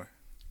before.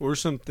 What were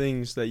some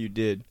things that you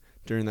did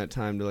during that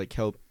time to like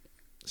help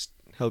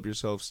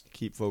yourself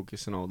keep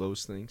focus and all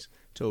those things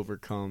to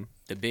overcome?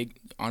 The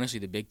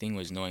big thing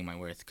was knowing my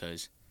worth,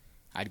 because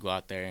I'd go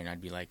out there and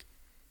I'd be like,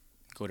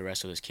 go to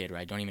wrestle this kid,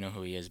 right? I don't even know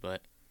who he is,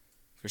 but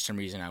for some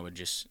reason I would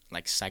just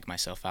like psych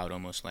myself out,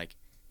 almost like,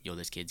 yo,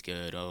 this kid's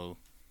good. Oh,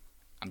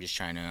 I'm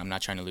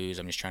not trying to lose.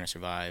 I'm just trying to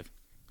survive.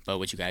 But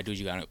what you gotta do is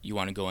you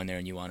want to go in there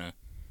and you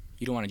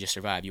don't want to just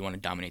survive. You want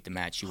to dominate the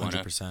match. You want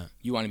 100%.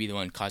 You want to be the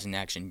one causing the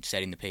action,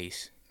 setting the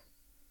pace.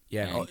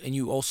 Yeah, and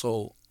you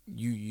also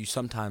you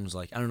sometimes,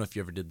 like, I don't know if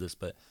you ever did this,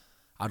 but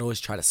I'd always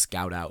try to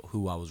scout out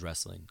who I was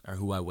wrestling or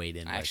who I weighed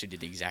in. I actually did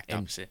the exact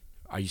opposite.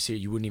 Are you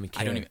serious? You wouldn't even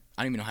care. I don't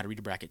even know how to read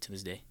a bracket to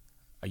this day.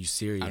 Are you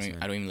serious?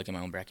 I don't even look at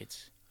my own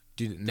brackets.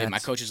 Dude, my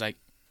coach is like,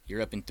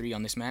 "You're up in 3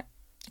 on this mat.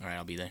 All right,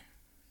 I'll be there."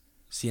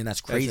 See, and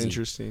that's crazy. That's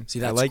interesting. See,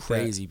 that's like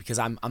crazy because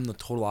I'm the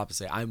total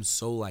opposite. I'm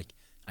so like,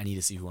 I need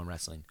to see who I'm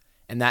wrestling.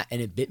 And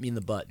it bit me in the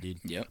butt, dude.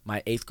 Yep.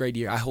 My 8th grade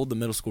year, I hold the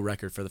middle school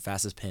record for the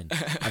fastest pin.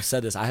 I've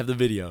said this. I have the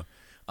video.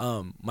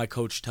 My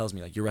coach tells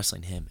me, like, you're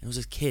wrestling him. It was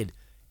this kid,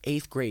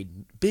 8th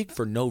grade, big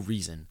for no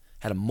reason.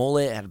 Had a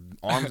mullet, had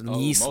arms,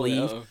 knee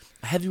sleeve.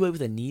 A heavyweight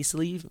with a knee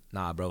sleeve?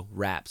 Nah, bro.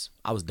 Wraps.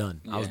 I was done.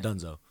 Yeah. I was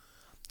donezo.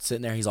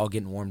 Sitting there, he's all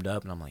getting warmed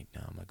up, and I'm like,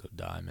 no, I'm going to go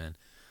die, man.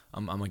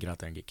 I'm going to get out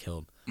there and get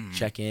killed. Mm-hmm.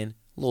 Check in.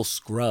 Little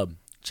scrub.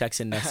 Checks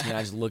in next to me, and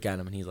I just look at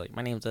him, and he's like,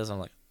 my name's this. I'm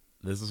like,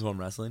 this is who I'm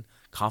wrestling?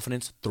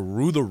 Confidence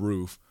through the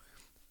roof.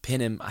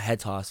 Pin him, a head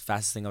toss,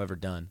 fastest thing I've ever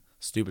done.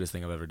 Stupidest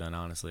thing I've ever done,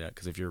 honestly,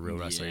 because if you're a real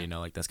wrestler,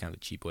 like, that's kind of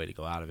the cheap way to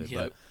go out of it.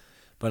 Yep.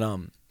 But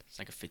it's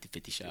like a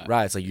 50-50 shot.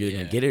 Right, it's like you're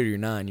going to get it or you're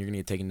not, and you're going to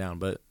get taken down.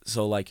 But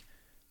so, like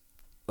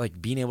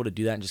being able to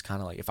do that and just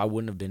kind of, like, if I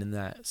wouldn't have been in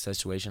that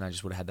situation, I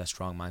just would have had that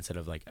strong mindset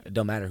of, like, it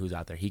don't matter who's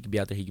out there. He could be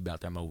out there, he could be out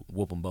there. I'm going to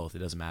whoop them both. It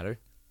doesn't matter.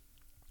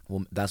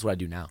 Well, that's what I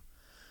do now.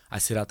 I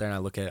sit out there and I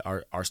look at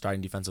our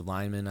starting defensive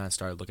linemen, and I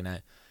start looking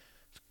at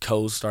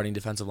Co's starting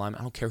defensive lineman.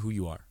 I don't care who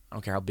you are. I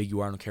don't care how big you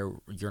are. I don't care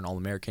if you're an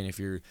All-American. If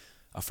you're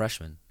a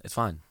freshman, it's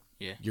fine.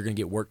 Yeah. You're going to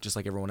get work just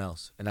like everyone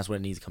else. And that's what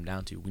it needs to come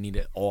down to. We need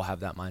to all have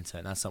that mindset.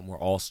 And that's something we're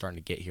all starting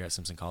to get here at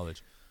Simpson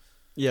College.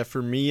 Yeah,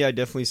 for me, I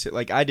definitely say,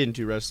 like, I didn't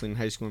do wrestling in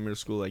high school and middle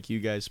school like you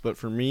guys. But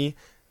for me,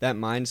 that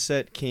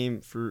mindset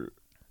came through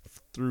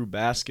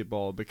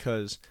basketball,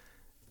 because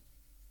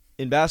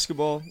in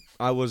basketball,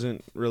 I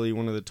wasn't really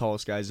one of the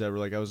tallest guys ever.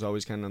 Like, I was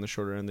always kind of on the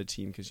shorter end of the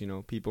team because,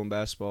 people in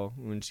basketball,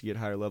 once you get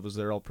higher levels,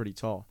 they're all pretty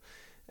tall.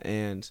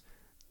 And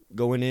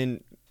going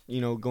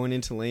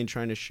into lane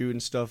trying to shoot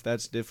and stuff,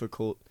 that's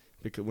difficult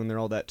because when they're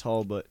all that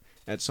tall. But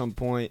at some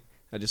point,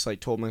 I just,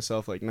 told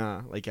myself,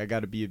 nah, I got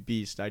to be a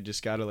beast. I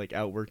just got to,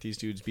 outwork these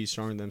dudes, be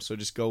stronger than them. So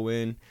just go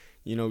in.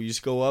 You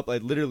just go up.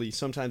 Literally,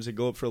 sometimes I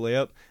go up for a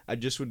layup. I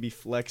just would be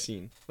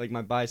flexing.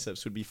 My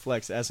biceps would be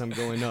flexed as I'm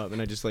going up.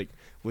 And I just,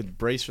 would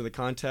brace for the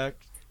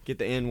contact, get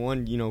the and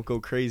one,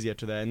 go crazy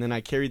after that. And then I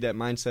carried that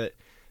mindset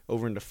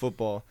over into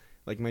football,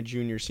 my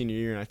junior, senior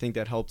year. And I think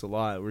that helped a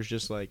lot. It was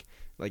just,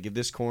 if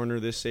this corner,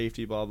 this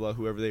safety, blah, blah,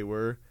 whoever they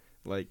were,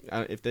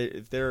 if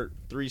they're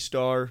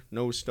 3-star,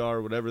 no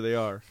star, whatever they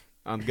are,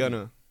 I'm going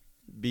to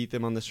beat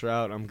them on this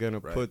route. I'm going to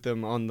put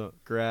them on the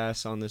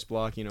grass, on this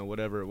block,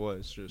 whatever it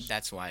was.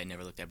 That's why I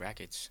never looked at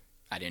brackets.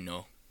 I didn't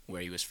know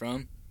where he was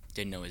from,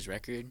 didn't know his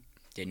record,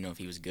 didn't know if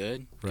he was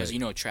good. Because,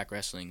 track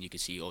wrestling, you could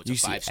see, it's a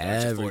 5-star,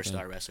 it's a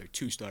 4-star wrestler,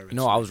 2-star wrestler.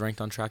 No, I was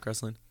ranked on track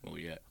wrestling. What were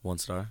you at? 1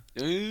 star.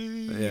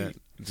 Yeah,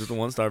 just a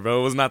 1 star, bro.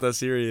 It was not that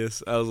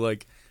serious.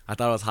 I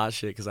thought it was hot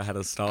shit because I had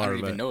a star. I don't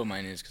even know what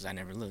mine is because I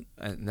never looked.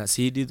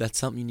 See, dude, that's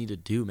something you need to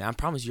do, man. I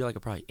promise you're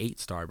probably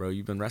 8-star, bro.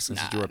 You've been wrestling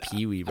since you were a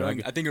peewee, bro.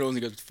 I think it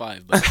only goes to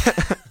 5,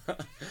 but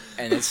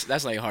and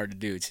that's hard to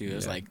do too.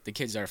 It's the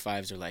kids that are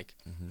 5s are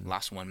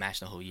lost one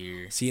match the whole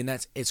year. See,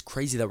 and it's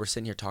crazy that we're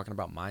sitting here talking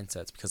about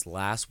mindsets because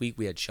last week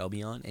we had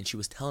Shelby on and she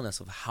was telling us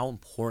of how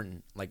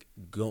important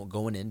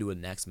going into a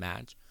next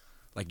match,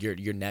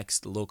 your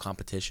next little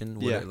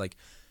competition,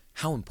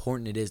 how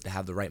important it is to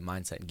have the right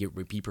mindset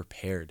and be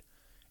prepared.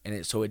 And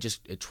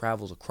it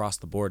travels across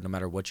the board no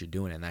matter what you're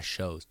doing, and that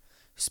shows.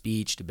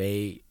 Speech,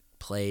 debate,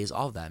 plays,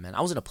 all of that, man.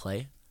 I was in a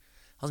play.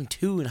 I was in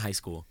 2 in high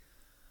school.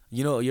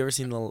 You ever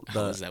seen the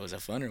was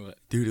that fun or what?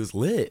 Dude, it was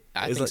lit.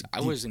 I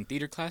was in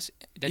theater class.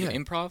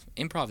 Improv.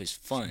 Improv is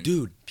fun.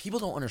 Dude, people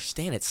don't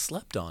understand. It's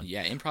slept on.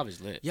 Yeah, improv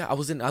is lit. Yeah, I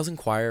was in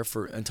choir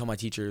until my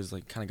teachers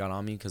kind of got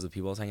on me because of the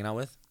people I was hanging out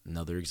with.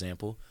 Another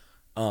example.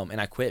 And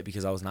I quit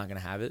because I was not gonna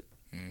have it.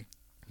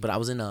 But I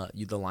was in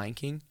The Lion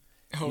King.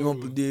 Oh.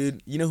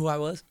 Dude, you know who I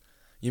was?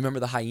 You remember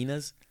the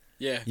hyenas?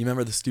 Yeah. You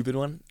remember the stupid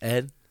one,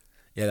 Ed?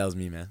 Yeah, that was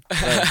me, man.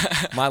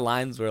 My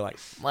lines were I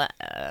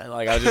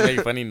was just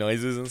making funny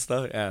noises and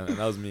stuff. Yeah, and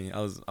that was me. I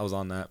was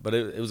on that, but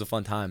it was a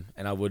fun time,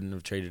 and I wouldn't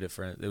have traded it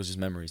for it. It was just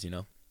memories,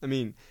 I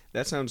mean,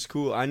 that sounds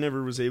cool. I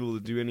never was able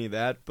to do any of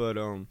that, but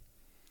I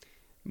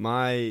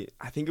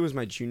think it was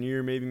my junior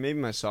year, maybe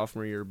my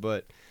sophomore year,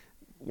 but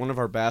one of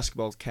our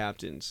basketball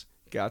captains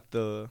got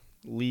the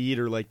lead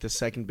or the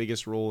second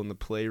biggest role in the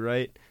play,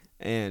 right?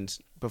 And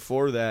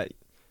before that,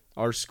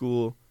 our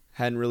school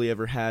hadn't really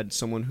ever had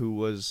someone who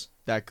was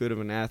that good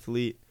of an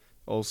athlete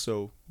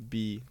also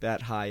be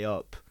that high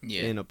up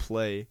in a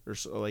play or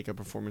a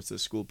performance the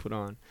school put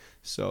on.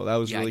 So that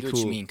was really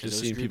cool. Just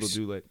seeing people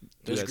do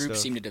those that groups stuff.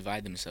 seem to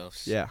divide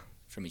themselves. Yeah.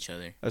 From each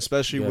other.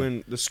 Especially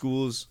when the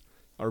schools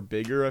are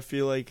bigger, I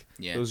feel like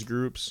those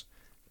groups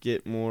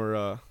get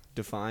more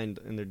defined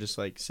and they're just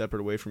separate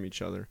away from each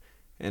other.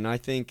 And I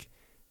think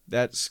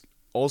that's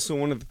also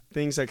one of the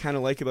things I kind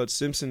of like about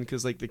Simpson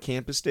because the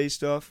campus day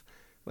stuff,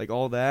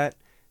 all that,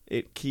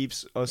 it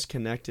keeps us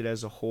connected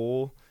as a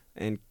whole.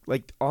 And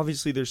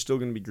obviously there's still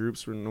going to be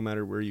groups where no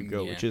matter where you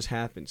go, it just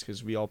happens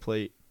because we all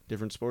play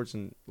different sports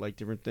and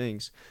different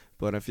things.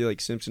 But I feel like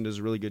Simpson does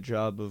a really good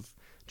job of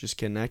just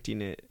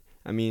connecting it.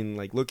 I mean,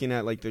 looking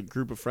at the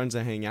group of friends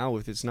I hang out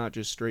with, it's not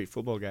just straight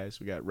football guys.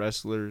 We got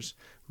wrestlers,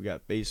 we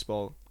got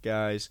baseball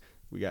guys,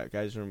 we got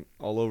guys from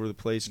all over the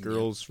place,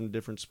 girls from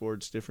different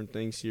sports, different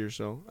things here.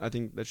 So I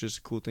think that's just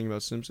a cool thing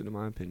about Simpson, in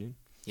my opinion.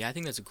 Yeah, I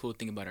think that's a cool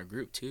thing about our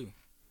group, too.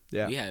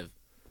 Yeah. We have,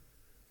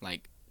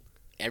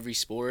 every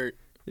sport,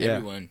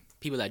 everyone.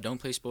 People that don't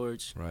play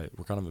sports. Right.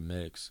 We're kind of a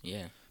mix.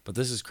 Yeah. But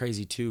this is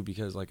crazy, too,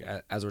 because,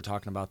 as we're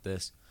talking about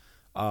this,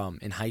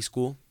 in high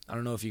school, I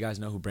don't know if you guys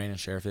know who Brandon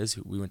Sheriff is.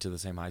 We went to the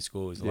same high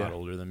school. He's a lot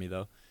older than me,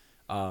 though.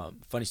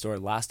 Funny story.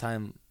 Last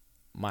time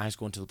my high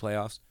school went to the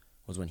playoffs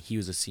was when he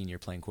was a senior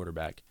playing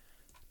quarterback.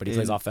 But he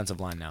plays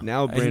offensive line now.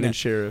 Now Brandon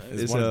Sheriff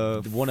is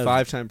a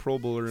 5-time Pro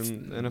Bowler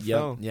in the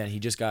NFL. Yeah, he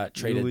just got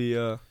traded.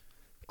 Newly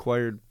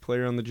acquired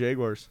player on the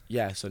Jaguars.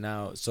 Yeah, so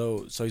now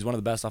he's one of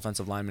the best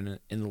offensive linemen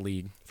in the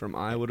league. From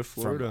Iowa to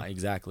Florida.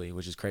 Exactly,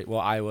 which is crazy. Well,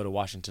 Iowa to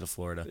Washington to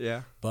Florida.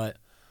 Yeah. But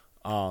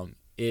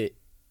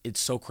it's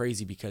so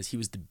crazy because he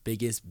was the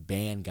biggest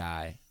band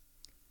guy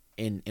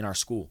in our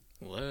school.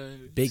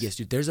 What? Biggest,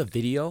 dude. There's a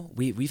video.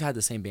 We've had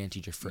the same band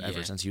teacher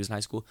forever since he was in high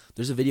school.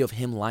 There's a video of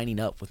him lining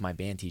up with my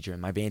band teacher,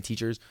 and my band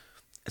teacher's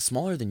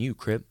smaller than you,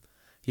 Crip.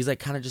 He's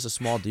kind of just a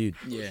small dude.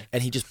 Yeah.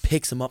 And he just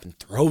picks him up and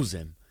throws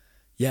him.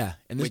 Yeah.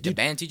 And this Wait, dude, the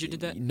band teacher did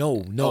that?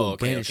 No. Oh, okay,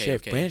 Brandon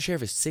Sheriff. okay. Brandon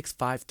Sheriff is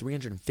 6'5",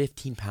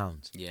 315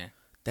 pounds. Yeah.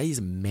 That is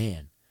a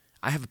man.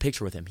 I have a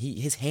picture with him.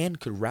 His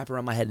hand could wrap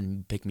around my head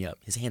and pick me up.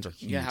 His hands are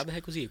huge. Yeah, how the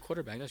heck was he a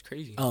quarterback? That's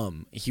crazy.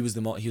 He was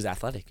he was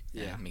athletic.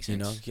 Yeah, makes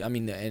sense. I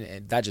mean,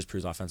 and that just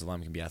proves offensive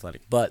linemen can be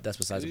athletic. But that's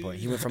besides the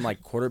point. He went from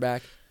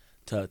quarterback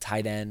to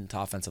tight end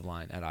to offensive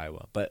line at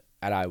Iowa. But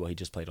at Iowa, he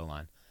just played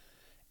O-line.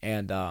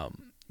 And,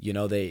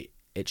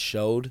 it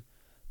showed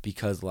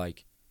because,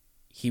 like,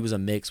 he was a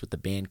mix with the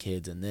band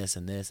kids and this.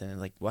 And,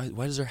 like, why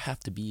does there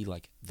have to be,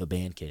 like, the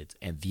band kids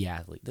and the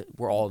athlete?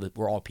 We're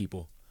all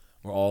people.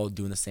 We're all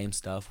doing the same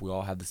stuff. We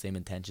all have the same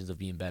intentions of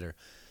being better,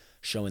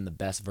 showing the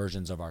best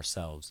versions of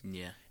ourselves.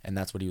 Yeah. And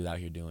that's what he was out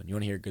here doing. You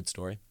want to hear a good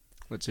story?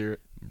 Let's hear it.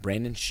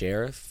 Brandon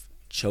Sheriff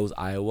chose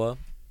Iowa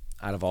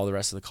out of all the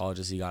rest of the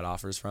colleges he got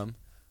offers from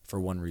for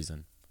one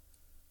reason.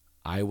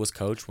 Iowa's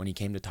coach, when he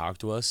came to talk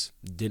to us,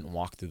 didn't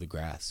walk through the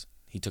grass.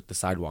 He took the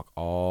sidewalk.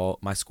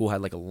 My school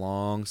had like a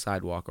long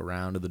sidewalk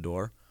around to the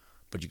door,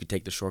 but you could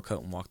take the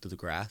shortcut and walk through the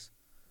grass.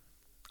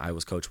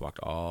 Iowa's coach walked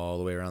all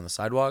the way around the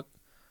sidewalk,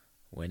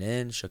 went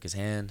in, shook his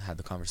hand, had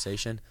the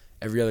conversation.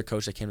 Every other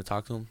coach that came to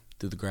talk to him,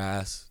 through the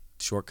grass,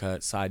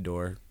 shortcut, side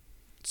door,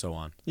 so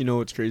on. You know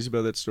what's crazy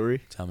about that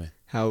story? Tell me.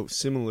 How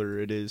similar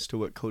it is to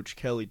what Coach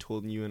Kelly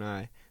told you and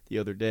I the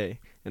other day.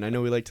 And I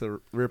know we like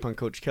to rip on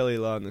Coach Kelly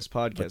a lot in this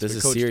podcast, But this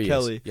is Coach serious.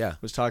 Kelly Yeah.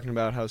 was talking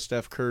about how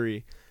Steph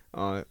Curry,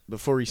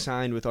 before he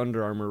signed with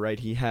Under Armour, right,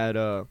 he had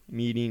a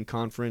meeting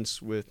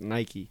conference with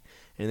Nike.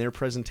 And their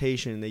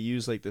presentation, they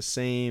used like the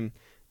same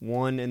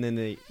one, and then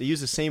they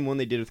used the same one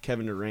they did with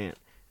Kevin Durant.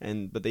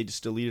 But they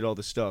just deleted all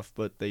the stuff,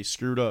 but they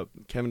screwed up.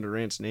 Kevin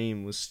Durant's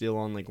name was still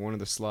on like one of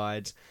the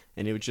slides,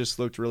 and it just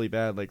looked really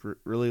bad, like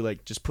really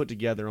like just put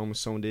together.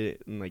 Almost someone did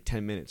it in like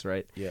 10 minutes,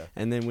 right? Yeah.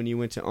 And then when you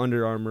went to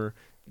Under Armour,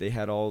 they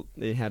had a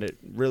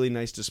really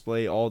nice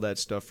display, all that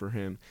stuff for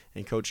him.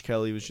 And Coach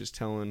Kelly was just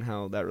telling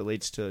how that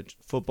relates to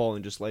football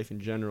and just life in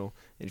general.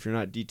 And if you're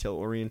not detail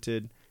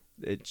oriented,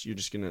 you're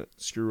just gonna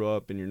screw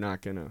up, and you're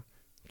not gonna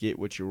get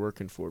what you're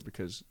working for,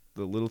 because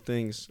the little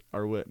things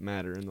are what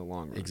matter in the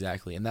long run.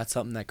 Exactly. And that's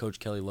something that Coach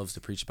Kelly loves to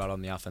preach about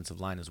on the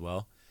offensive line as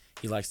well.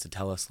 He likes to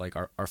tell us, like,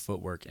 our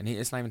footwork. And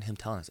it's not even him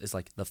telling us. It's,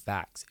 like, the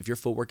facts. If your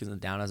footwork isn't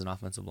down as an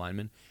offensive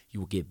lineman, you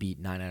will get beat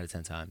 9 out of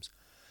 10 times.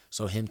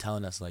 So him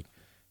telling us, like,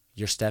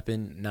 you're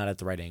stepping not at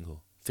the right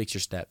angle. Fix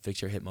your step.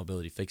 Fix your hip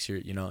mobility. Fix your,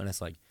 and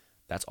it's, like,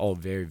 that's all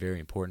very,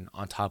 very important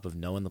on top of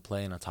knowing the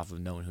play and on top of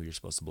knowing who you're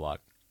supposed to block.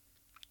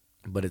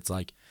 But it's,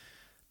 like,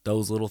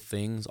 those little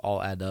things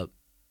all add up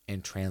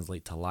and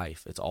translate to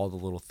life. It's all the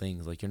little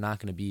things. Like, you're not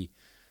going to be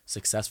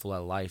successful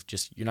at life.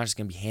 You're not just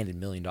going to be handed $1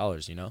 million,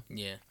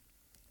 Yeah.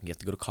 You have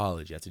to go to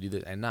college. You have to do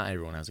this. And not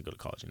everyone has to go to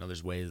college.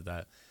 There's ways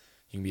that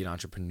you can be an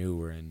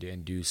entrepreneur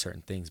and do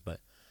certain things. But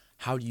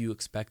how do you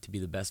expect to be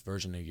the best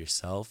version of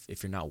yourself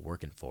if you're not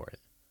working for it?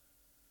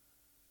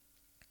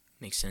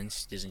 Makes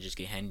sense. Doesn't just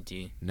get handed to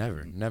you.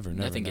 Never.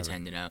 Nothing gets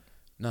handed out.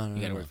 No.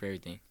 You gotta work for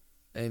everything.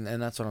 And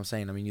that's what I'm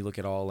saying. I mean, you look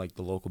at all, like,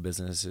 the local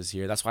businesses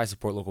here. That's why I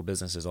support local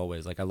businesses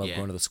always. Like, I love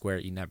going to the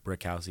Square, eating at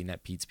Brick House, eating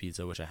at Pete's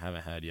Pizza, which I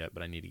haven't had yet,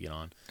 but I need to get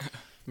on.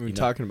 We were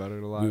talking about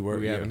it a lot.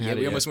 We haven't Yeah, had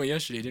we it almost yet. went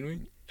yesterday, didn't we?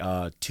 2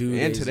 And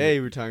days today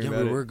we were talking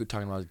about we it. were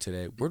talking about it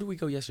today. Where did we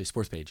go yesterday?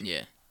 Sports Page.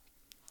 Yeah.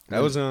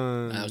 That was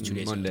on That was 2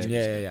 days ago.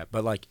 Monday. Yeah.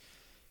 But, like,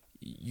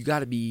 you got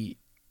to be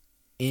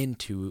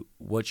into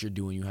what you're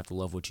doing. You have to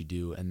love what you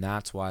do. And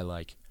that's why,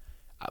 like,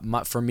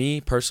 for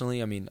me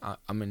personally, I mean,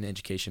 I'm an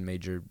education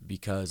major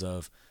because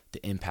of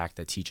the impact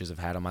that teachers have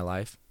had on my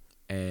life,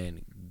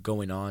 and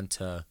going on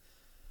to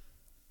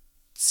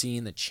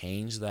seeing the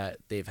change that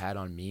they've had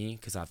on me,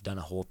 because I've done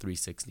a whole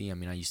 360. I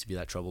mean, I used to be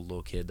that troubled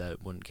little kid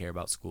that wouldn't care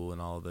about school and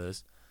all of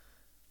this,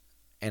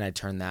 and I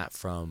turned that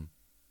from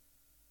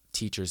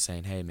teachers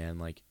saying, hey man,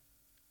 like,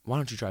 why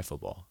don't you try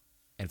football?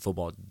 And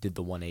football did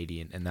the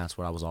 180, and that's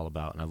what I was all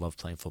about. And I loved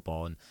playing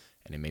football, and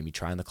it made me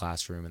try in the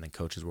classroom. And then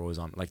coaches were always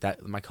on, like,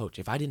 that. My coach,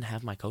 if I didn't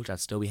have my coach, I'd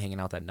still be hanging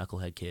out with that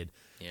knucklehead kid.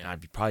 Yeah. And I'd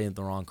be probably in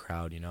the wrong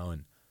crowd,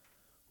 And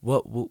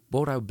what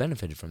would I have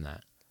benefited from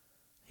that?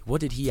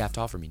 What did he have to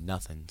offer me?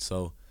 Nothing.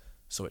 So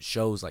it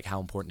shows, like, how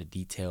important the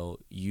detail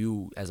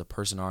you as a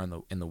person are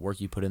in the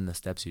work you put in, the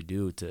steps you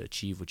do to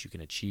achieve what you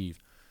can achieve.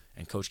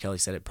 And Coach Kelly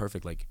said it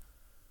perfect. Like,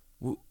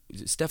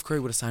 Steph Curry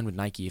would have signed with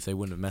Nike if they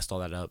wouldn't have messed all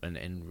that up. And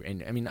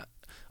I mean,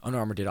 Under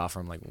Armour did offer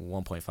him like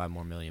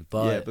 $1.5 million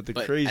more. But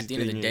But crazy at the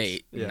end of the thing day,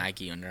 is, yeah.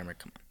 Nike, Under Armour,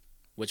 come on.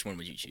 Which one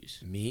would you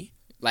choose? Me?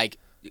 Like,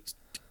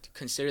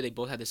 consider they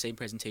both have the same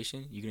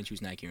presentation. You're going to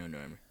choose Nike or Under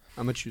Armour.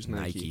 I'm going to choose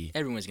Nike.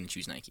 Everyone's going to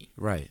choose Nike.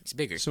 Right. It's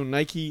bigger. So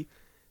Nike,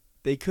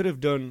 they could have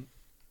done,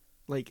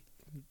 like,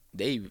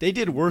 They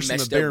did worse than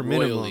the messed up bare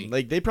minimum. royally.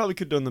 Like, they probably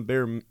could have done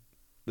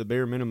the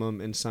bare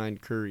minimum and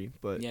signed Curry,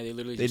 but Yeah, they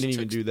literally they just didn't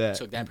even do that.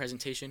 took that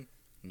presentation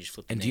and just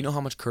flipped the And do you know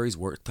how much Curry's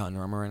worth to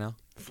Under Armour right now?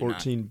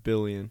 $14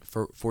 billion.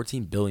 For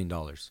 $14 billion.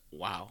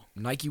 Wow.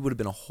 Nike would have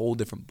been a whole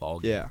different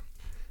ballgame. Yeah.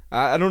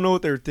 I don't know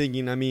what they're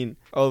thinking. I mean,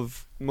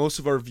 of most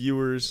of our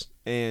viewers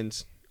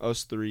and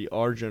us three,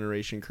 our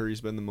generation,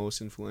 Curry's been the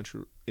most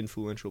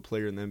influential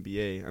player in the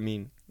NBA. I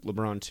mean,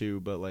 LeBron too,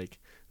 but, like,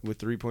 with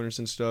three-pointers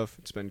and stuff,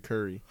 it's been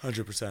Curry.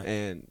 100%.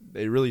 And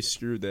they really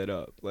screwed that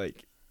up.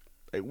 Like,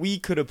 we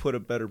could have put a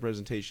better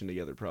presentation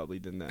together probably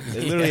than that.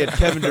 They literally had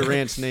Kevin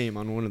Durant's name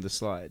on one of the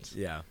slides.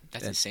 Yeah.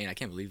 That's insane. I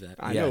can't believe that.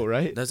 I know,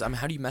 right? I mean,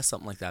 how do you mess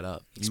something like that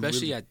up?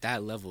 Especially at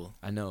that level.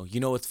 I know. You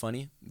know what's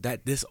funny?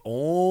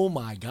 Oh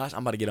my gosh,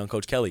 I'm about to get on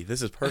Coach Kelly.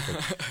 This is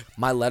perfect.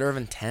 My letter of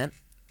intent,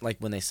 like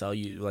when they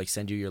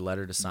send you your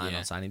letter to sign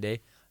on signing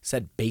day,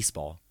 said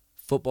baseball,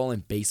 football,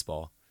 and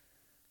baseball.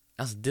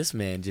 I was like, this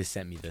man just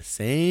sent me the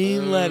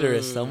same letter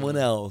as someone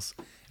else.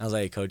 I was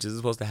like, hey, Coach, is it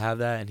supposed to have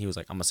that? And he was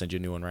like, I'm going to send you a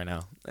new one right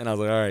now. And I was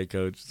like, all right,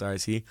 Coach. Sorry,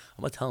 see?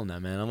 I'm going to tell him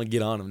that, man. I'm going to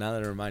get on him now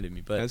that it reminded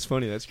me. But that's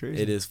funny. That's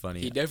crazy. It is funny.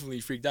 He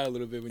definitely freaked out a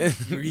little bit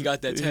when he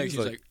got that text. He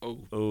was like,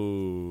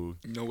 oh.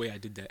 No way I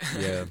did that.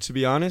 Yeah. To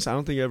be honest, I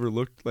don't think I ever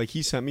looked, like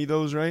he sent me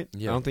those, right?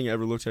 Yeah. I don't think I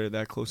ever looked at it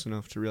that close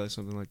enough to realize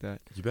something like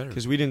that. You better.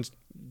 Because we didn't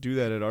do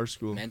that at our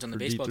school. Man's on the for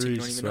baseball D3s. team. You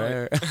don't even know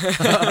Swear.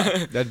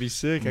 it. That'd be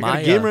sick. I My,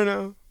 got a game right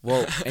now.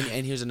 Well,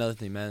 and here's another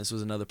thing, man. This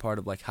was another part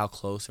of like how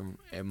close and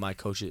my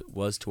coach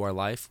was to our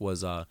life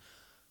was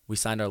we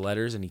signed our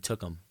letters and he took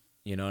them,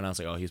 you know, and I was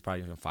like, oh, he was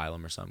probably going to file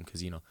them or something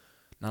because, you know,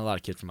 not a lot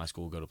of kids from my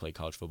school go to play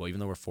college football, even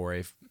though we're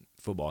 4A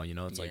football, you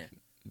know, it's like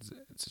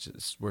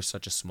we're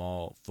such a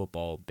small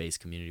football-based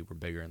community. We're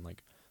bigger in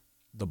like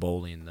the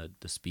bowling,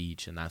 the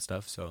speech and that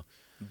stuff. So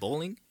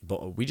Bowling?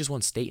 we just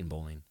won state in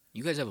bowling.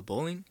 You guys have a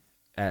bowling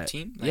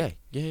team? Like,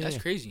 yeah. That's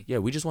crazy. Yeah,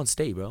 we just won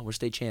state, bro. We're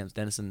state champs.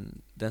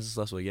 Denison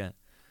Schleswig, yeah.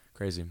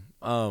 Crazy.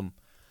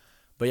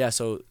 But yeah,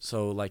 so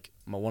like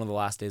one of the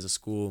last days of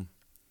school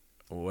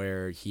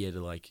where he had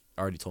like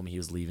already told me he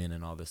was leaving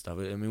and all this stuff.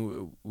 I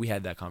mean, we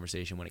had that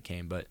conversation when it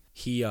came, but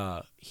he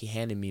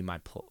handed me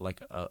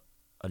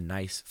a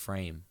nice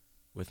frame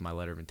with my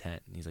letter of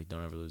intent, and he's like,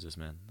 "Don't ever lose this,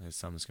 man. It's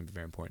something that's gonna be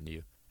very important to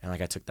you." And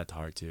like I took that to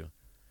heart too.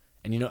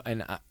 And you know,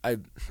 and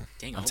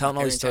Dang, I'm telling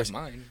all these stories.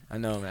 Mine. I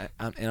know, man.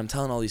 I'm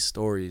telling all these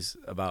stories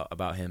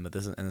about him, but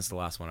this is the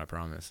last one, I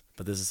promise.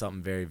 But this is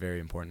something very, very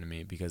important to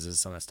me because this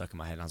is something that stuck in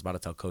my head. And I was about to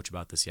tell Coach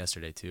about this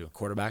yesterday too.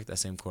 That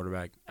same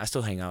quarterback. I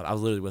still hang out. I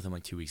was literally with him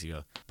like 2 weeks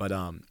ago. But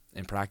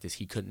in practice,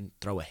 he couldn't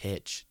throw a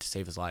hitch to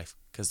save his life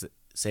because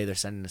say they're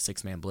sending a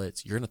 6-man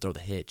blitz, you're gonna throw the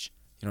hitch.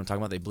 You know what I'm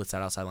talking about? They blitz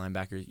that outside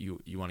linebacker.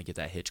 You want to get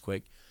that hitch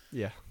quick.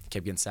 Yeah. He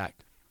kept getting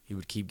sacked. He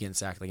would keep getting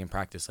sacked, like in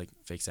practice, like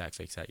fake sack,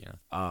 you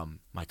know.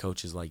 My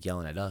coach is like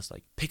yelling at us,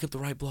 like, pick up the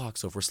right block.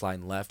 So if we're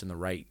sliding left and the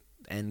right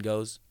end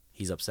goes,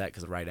 he's upset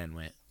because the right end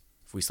went.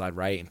 If we slide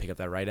right and pick up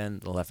that right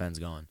end, the left end's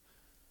gone.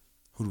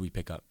 Who do we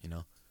pick up, you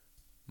know?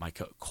 My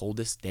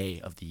coldest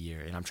day of the year,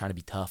 and I'm trying to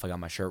be tough. I got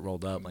my shirt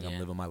rolled up, like I'm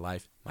living my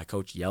life. My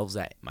coach yells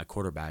at my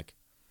quarterback.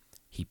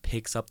 He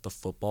picks up the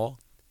football.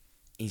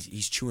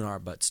 He's chewing our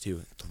butts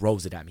too.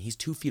 Throws it at me. He's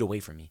 2 feet away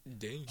from me.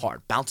 Dang.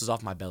 Hard. Bounces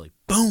off my belly.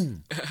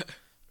 Boom.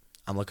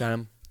 I'm looking at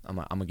him. I'm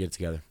going to get it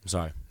together. I'm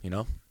sorry. You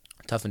know?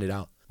 Toughened it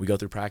out. We go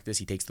through practice.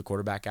 He takes the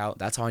quarterback out.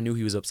 That's how I knew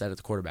he was upset at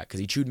the quarterback because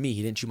he chewed me.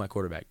 He didn't chew my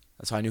quarterback.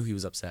 That's how I knew he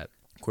was upset.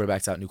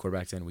 Quarterback's out, new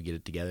quarterback's in. We get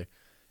it together.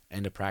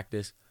 End of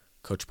practice.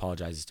 Coach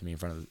apologizes to me in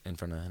front of,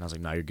 and I was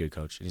like, no, you're good,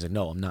 Coach. And he's like,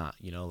 no, I'm not.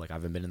 You know, like I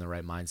haven't been in the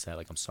right mindset.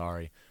 Like I'm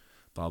sorry.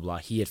 Blah, blah.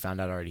 He had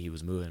found out already he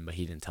was moving, but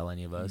he didn't tell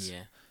any of us.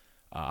 Yeah.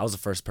 I was the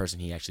first person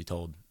he actually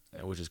told,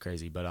 which is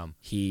crazy. But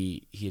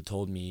he had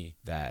told me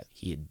that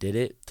he did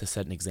it to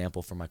set an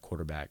example for my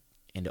quarterback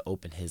and to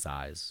open his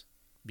eyes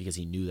because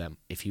he knew that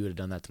if he would have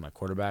done that to my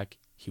quarterback,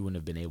 he wouldn't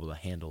have been able to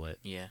handle it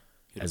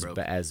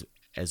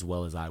as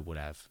well as I would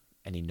have.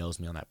 And he knows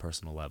me on that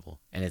personal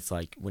level. And it's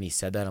like when he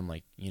said that, I'm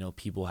like, you know,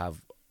 people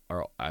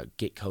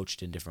get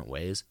coached in different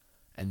ways,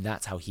 and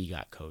that's how he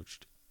got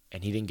coached.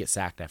 And he didn't get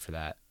sacked after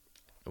that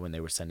when they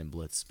were sending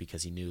blitz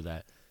because he knew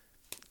that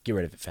get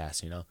rid of it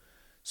fast, you know.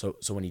 So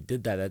when he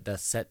did that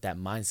set that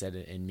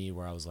mindset in me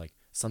where I was like,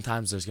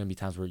 sometimes there's gonna be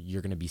times where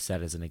you're gonna be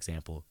set as an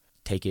example.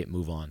 Take it,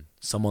 move on.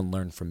 Someone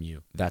learned from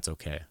you. That's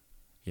okay.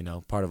 You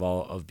know, part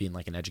of being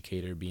like an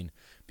educator, being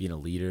a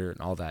leader and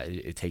all that,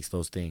 it takes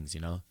those things,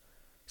 you know.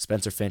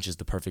 Spencer Finch is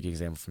the perfect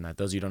example from that.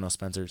 Those of you who don't know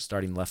Spencer,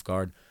 starting left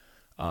guard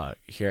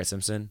here at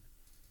Simpson.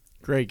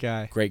 Great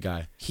guy.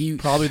 He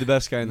probably the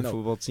best guy in the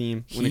football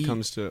team when it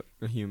comes to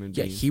a human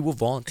being. Yeah, he will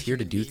volunteer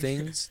to do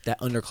things that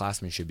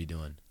underclassmen should be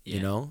doing. Yeah.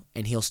 You know,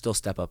 and he'll still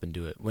step up and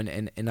do it.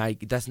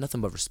 That's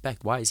nothing but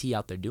respect. Why is he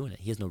out there doing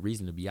it? He has no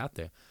reason to be out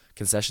there.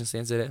 Concession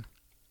stands did it.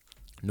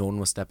 No one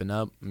was stepping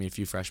up. I mean, a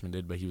few freshmen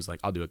did, but he was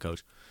like, "I'll do it,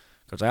 coach."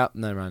 Coach, like,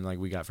 never mind. Like,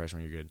 we got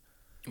freshmen. You're good.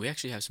 We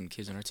actually have some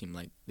kids on our team.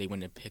 Like, they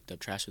went and picked up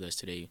trash with us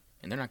today,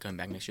 and they're not coming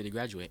back next year. They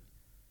graduate,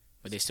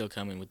 but they still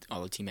come in with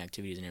all the team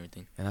activities and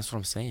everything. And that's what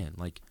I'm saying.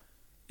 Like,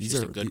 these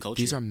just are a good culture.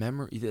 These are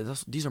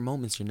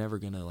moments you're never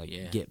gonna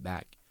get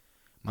back.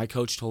 My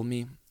coach told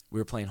me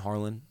we were playing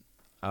Harlan.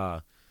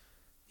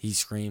 He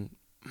screamed,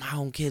 "My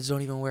own kids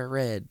don't even wear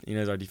red." You know,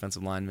 he's our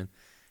defensive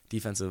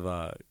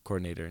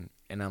coordinator,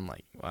 and I'm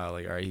like, wow,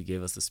 like all right. He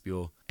gave us the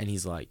spiel, and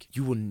he's like,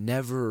 "You will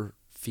never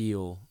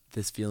feel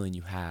this feeling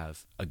you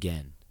have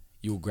again.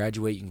 You will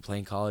graduate, you can play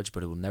in college,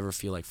 but it will never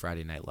feel like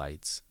Friday Night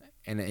Lights."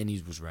 And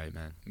he was right,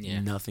 man. Yeah.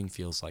 Nothing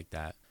feels like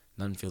that.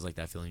 Nothing feels like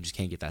that feeling. You just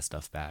can't get that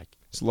stuff back.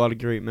 It's a lot of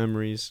great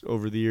memories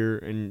over the year,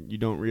 and you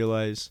don't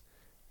realize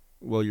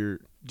while you're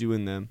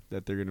doing them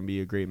that they're going to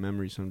be a great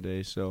memory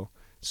someday. So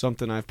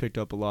something I've picked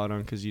up a lot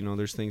on because, you know,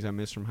 there's things I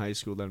missed from high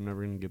school that I'm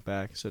never going to get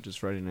back, such as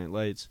Friday Night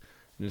Lights.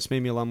 And it's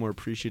made me a lot more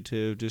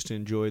appreciative just to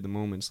enjoy the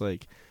moments.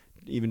 Like,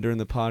 even during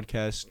the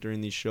podcast,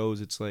 during these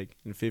shows, it's like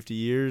in 50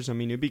 years, I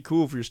mean, it'd be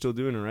cool if you're still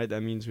doing it, right?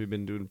 That means we've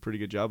been doing a pretty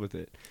good job with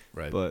it.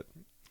 Right. But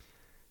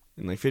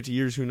in like 50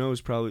 years, who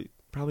knows? Probably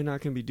not going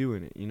to be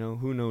doing it, you know?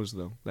 Who knows,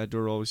 though? That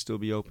door will always still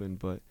be open,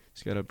 but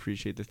just got to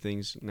appreciate the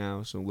things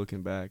now. So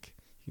looking back,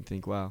 you can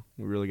think, wow,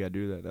 we really got to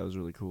do that. That was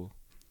really cool.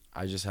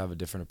 I just have a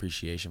different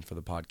appreciation for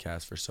the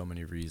podcast for so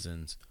many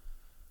reasons.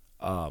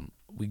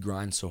 We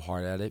grind so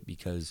hard at it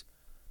because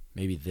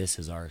maybe this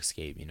is our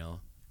escape, you know?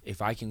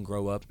 If I can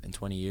grow up in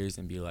 20 years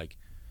and be like,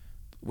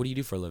 what do you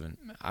do for a living?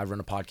 I run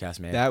a podcast,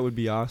 man. That would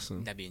be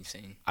awesome. That'd be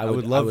insane. I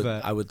would love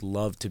that. I would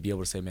love to be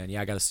able to say, man,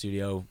 yeah, I got a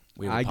studio.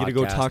 We have a I get to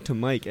go talk to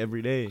Mike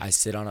every day. I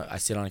sit on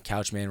a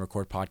couch, man,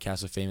 record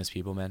podcasts with famous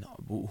people, man.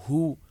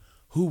 Who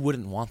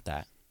wouldn't want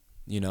that,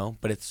 you know?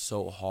 But it's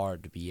so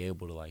hard to be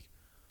able to like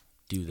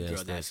do this.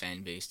 Grow that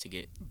fan base to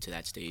get to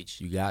that stage.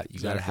 You got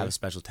to have a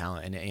special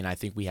talent, and I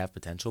think we have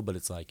potential, but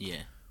it's like,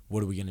 Yeah.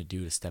 what are we gonna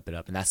do to step it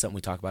up? And that's something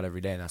we talk about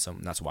every day, and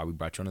that's why we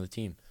brought you onto the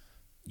team.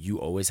 You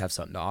always have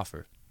something to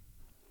offer.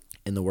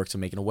 In the works of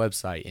making a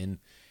website,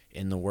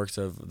 in the works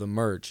of the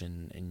merch,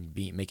 and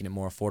making it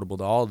more affordable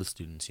to all the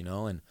students, you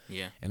know, and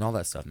all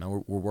that stuff,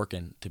 man. We're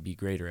working to be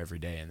greater every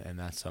day, and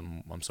that's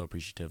something I'm so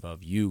appreciative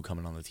of you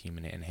coming on the team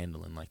and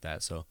handling like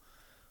that. So,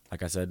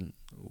 like I said,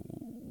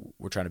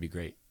 we're trying to be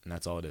great, and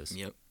that's all it is.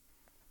 Yep.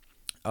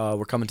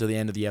 We're coming to the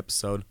end of the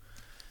episode.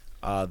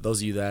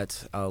 Those of you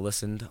that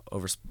listened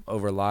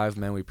over live,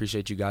 man, we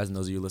appreciate you guys, and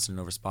those of you listening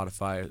over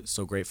Spotify,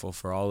 so grateful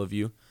for all of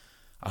you.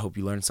 I hope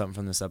you learned something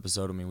from this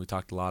episode. I mean, we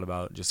talked a lot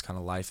about just kind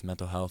of life,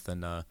 mental health,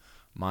 and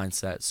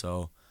mindset,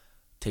 so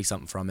take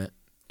something from it.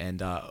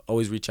 And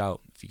always reach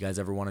out if you guys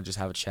ever want to just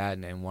have a chat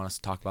and want us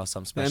to talk about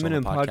something special The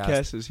on the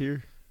podcast is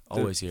here.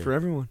 Always here. For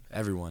everyone.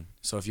 Everyone.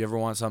 So if you ever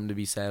want something to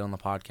be said on the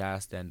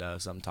podcast and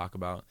something to talk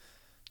about,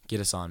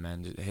 get us on,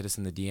 man. Just hit us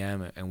in the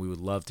DM, and we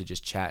would love to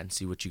just chat and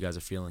see what you guys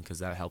are feeling, because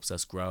that helps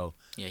us grow.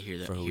 Yeah,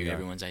 hear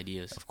everyone's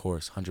ideas. Of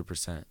course,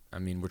 100%. I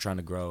mean, we're trying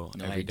to grow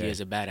No every idea day.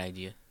 is a bad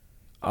idea.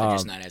 They're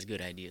just not as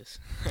good ideas.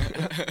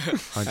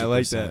 100%, I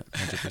like that.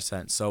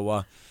 100%.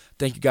 So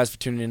thank you guys for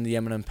tuning in to the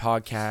Eminem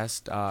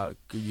podcast.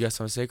 You guys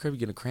want to say, Crib, you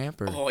getting a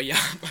cramp? Or? Oh, yeah.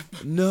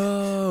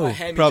 No. My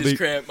hand Probably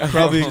just cramped. My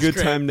probably a hand good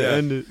just time to Yeah.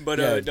 end it. But,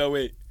 Yeah. no,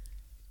 wait.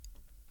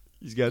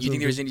 He's got You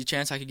think there's something. any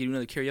chance I could get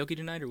another karaoke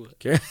tonight or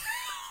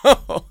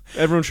what?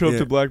 Everyone show up Yeah.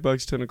 to Black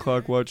Box 10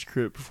 o'clock, watch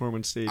Crip perform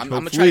on stage. I'm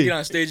going to Hopefully. try to get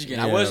on stage again.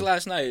 I Yeah. was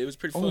last night. It was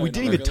pretty fun. Oh, we I'm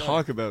didn't not even gonna lie.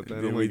 talk about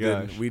that. Oh my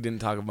gosh. We didn't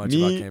talk much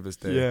Me- about Campus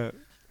Day. Yeah.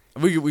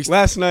 We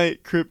Last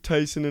night, Crip,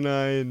 Tyson, and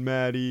I, and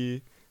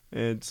Maddie,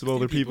 and some Few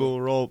other people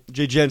were all.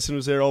 Jay Jensen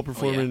was there, all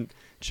performing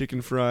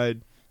Chicken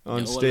Fried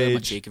on Yo, what about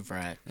stage. chicken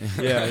fried.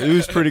 Yeah, it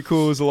was pretty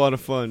cool. It was a lot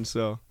of fun.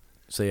 So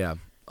yeah.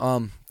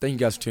 Thank you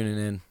guys for tuning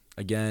in.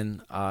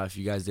 Again, if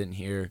you guys didn't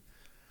hear,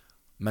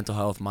 mental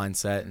health,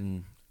 mindset,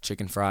 and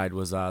chicken fried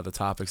was the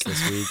topics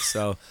this week.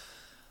 So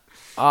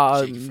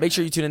make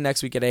sure you tune in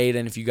next week at 8.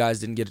 And if you guys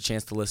didn't get a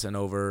chance to listen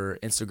over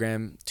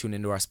Instagram, tune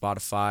into our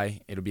Spotify.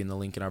 It'll be in the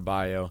link in our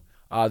bio.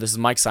 This is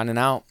Mike signing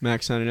out.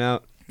 Max signing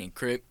out. And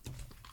Crip.